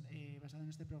veces, basado en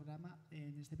este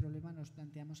problema, nos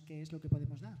planteamos qué es lo que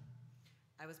podemos dar.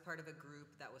 I was part of a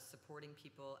group that was supporting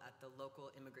people at the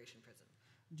local immigration prison.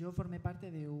 Yo formé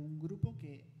parte de un grupo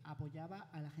que apoyaba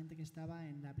a la gente que estaba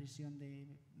en la prisión de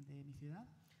mi ciudad.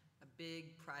 A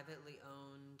big privately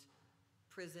owned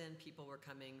prison. People were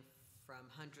coming from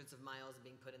hundreds of miles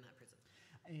being put in that prison.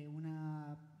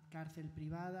 Una cárcel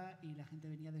privada y la gente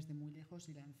venía desde muy lejos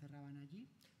y la encerraban allí.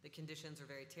 The conditions were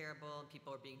very terrible and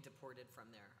people were being deported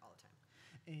from there all the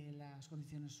time. Las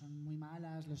condiciones son muy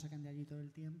malas, los sacan de allí todo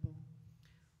el tiempo.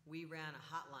 We ran a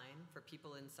hotline for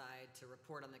people inside to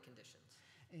report on the conditions.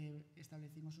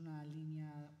 Establecimos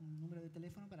un número de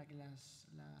teléfono para que las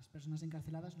personas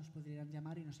encarceladas nos pudieran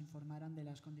llamar y nos informaran de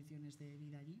las condiciones de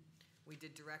vida allí. We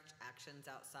did direct actions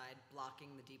outside,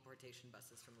 blocking the deportation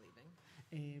buses from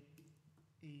leaving.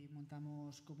 Y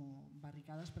montamos como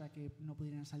barricadas para que no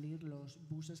pudieran salir los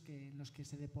buses en los que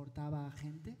se deportaba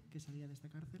gente que salía de esta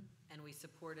cárcel. And we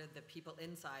supported the people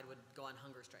inside would go on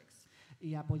hunger strikes.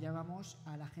 Y apoyábamos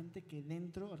a la gente que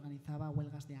dentro organizaba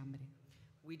huelgas de hambre.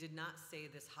 We did not say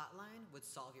this hotline would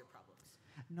solve your problems.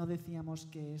 No decíamos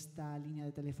que esta línea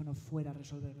de teléfono fuera a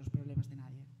resolver los problemas de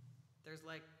nadie. There's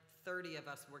like 30 of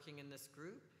us working in this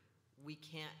group. We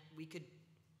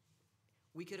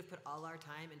could have put all our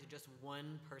time into just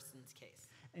one person's case.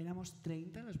 Éramos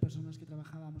 30 las personas que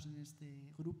trabajábamos en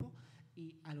este grupo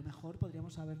y a lo mejor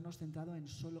podríamos habernos centrado en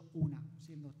solo una,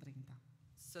 siendo 30.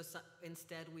 So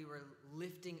instead we were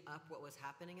lifting up what was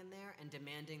happening in there and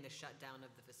demanding the shutdown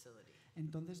of the facility.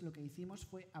 Entonces lo que hicimos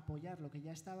fue apoyar lo que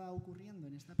ya estaba ocurriendo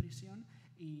en esta prisión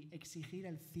y exigir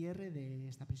el cierre de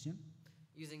esta prisión.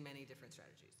 Using many different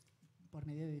strategies. Por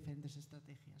medio de diferentes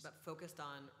estrategias. But focused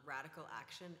on radical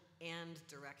action and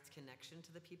direct connection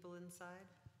to the people inside.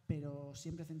 Pero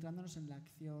siempre centrándonos en la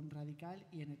acción radical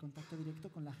y en el contacto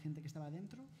directo con la gente que estaba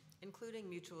dentro. Including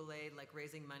mutual aid, like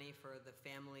raising money for the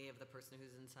family of the person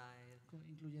who's inside.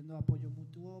 Incluyendo apoyo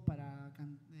mutuo para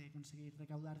conseguir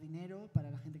recaudar dinero para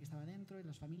la gente que estaba dentro y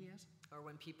las familias. Or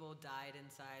when people died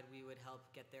inside, we would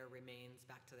help get their remains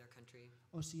back to their country.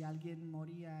 O si alguien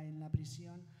moría en la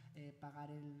prisión,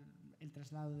 pagar el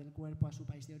traslado del cuerpo a su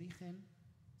país de origen.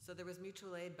 So there was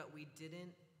mutual aid, but we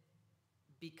didn't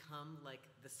become like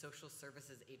the social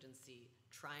services agency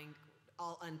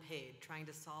all unpaid, trying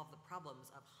to solve the problems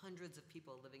of hundreds of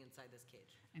people living inside this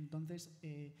cage. Entonces,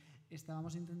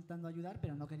 estábamos intentando ayudar,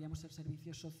 pero no queríamos ser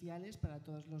servicios sociales para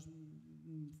todos los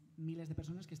miles de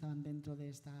personas que estaban dentro de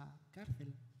esta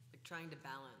cárcel. Like trying to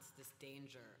balance this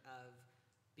danger of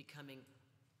becoming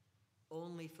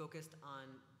only focused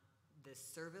on this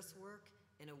service work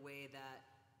in a way that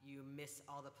you miss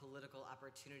all the political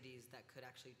opportunities that could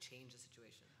actually change the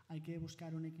situation. Hay que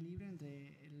buscar un equilibrio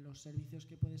entre los servicios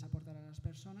que puedes aportar a las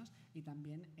personas y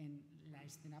también en la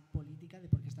escena política de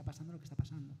por qué está pasando lo que está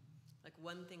pasando. Like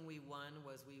one thing we won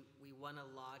was we won a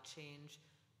law change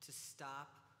to stop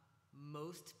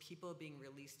most people being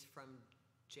released from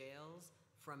jails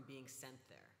from being sent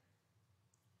there.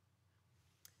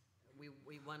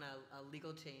 We won a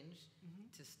legal change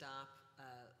to stop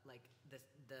like the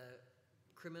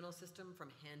criminal system from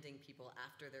handing people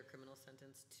after their criminal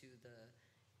sentence to the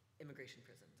immigration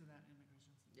prison.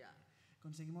 Yeah.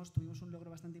 Tuvimos un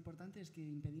logro bastante importante, es que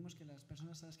impedimos que las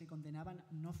personas a las que condenaban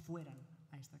no fueran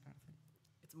a esta cárcel.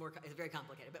 It's very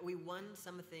complicated, but we won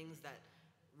some things that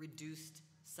reduced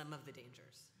some of the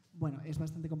dangers. Bueno, es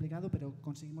bastante complicado, pero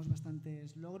conseguimos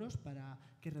bastantes logros para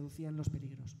que reducían los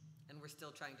peligros. And we're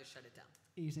still trying to shut it down.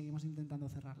 Y seguimos intentando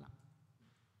cerrarla.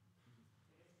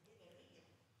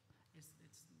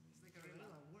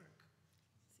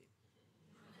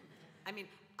 I mean,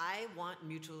 I want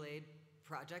mutual aid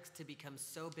projects to become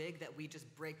so big that we just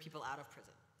break people out of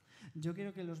prison. Yo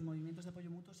quiero que los movimientos de apoyo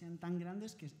mutuo sean tan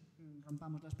grandes que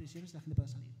rompamos las prisiones y la gente pueda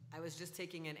salir. I was just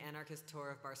taking an anarchist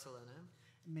tour of Barcelona.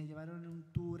 Me llevaron un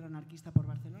tour anarquista por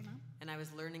Barcelona. And I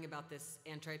was learning about this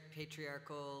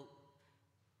anti-patriarchal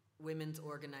women's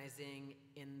organizing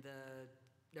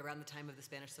around the time of the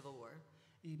Spanish Civil War.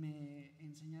 Y me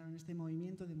enseñaron este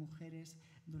movimiento de mujeres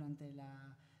durante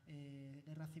la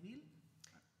guerra civil.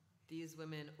 These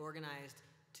women organized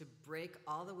to break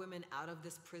all the women out of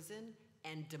this prison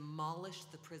and demolish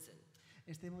the prison.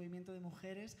 Este movimiento de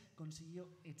mujeres consiguió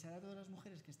echar a todas las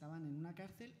mujeres que estaban en una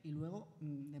cárcel y luego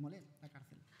demoler la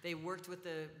cárcel. They worked with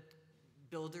the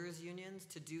builders unions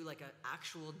to do like an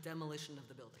actual demolition of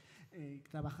the building.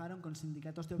 Trabajaron con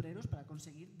sindicatos de obreros para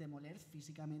conseguir demoler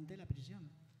físicamente la prisión.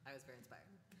 I was very inspired.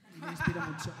 Y me inspiró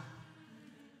mucho.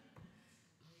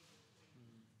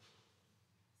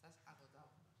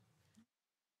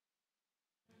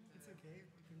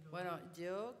 Bueno,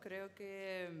 yo creo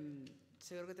que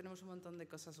seguro que tenemos un montón de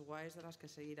cosas guays de las que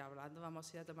seguir hablando.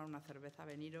 Vamos a ir a tomar una cerveza,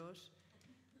 veniros.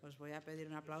 Os voy a pedir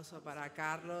un aplauso para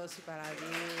Carlos y para ti.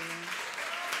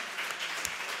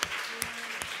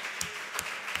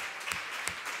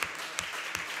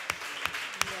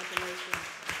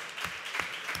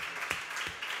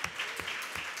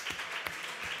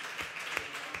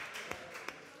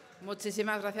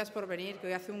 Muchísimas gracias por venir, que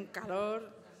hoy hace un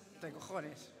calor de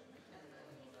cojones.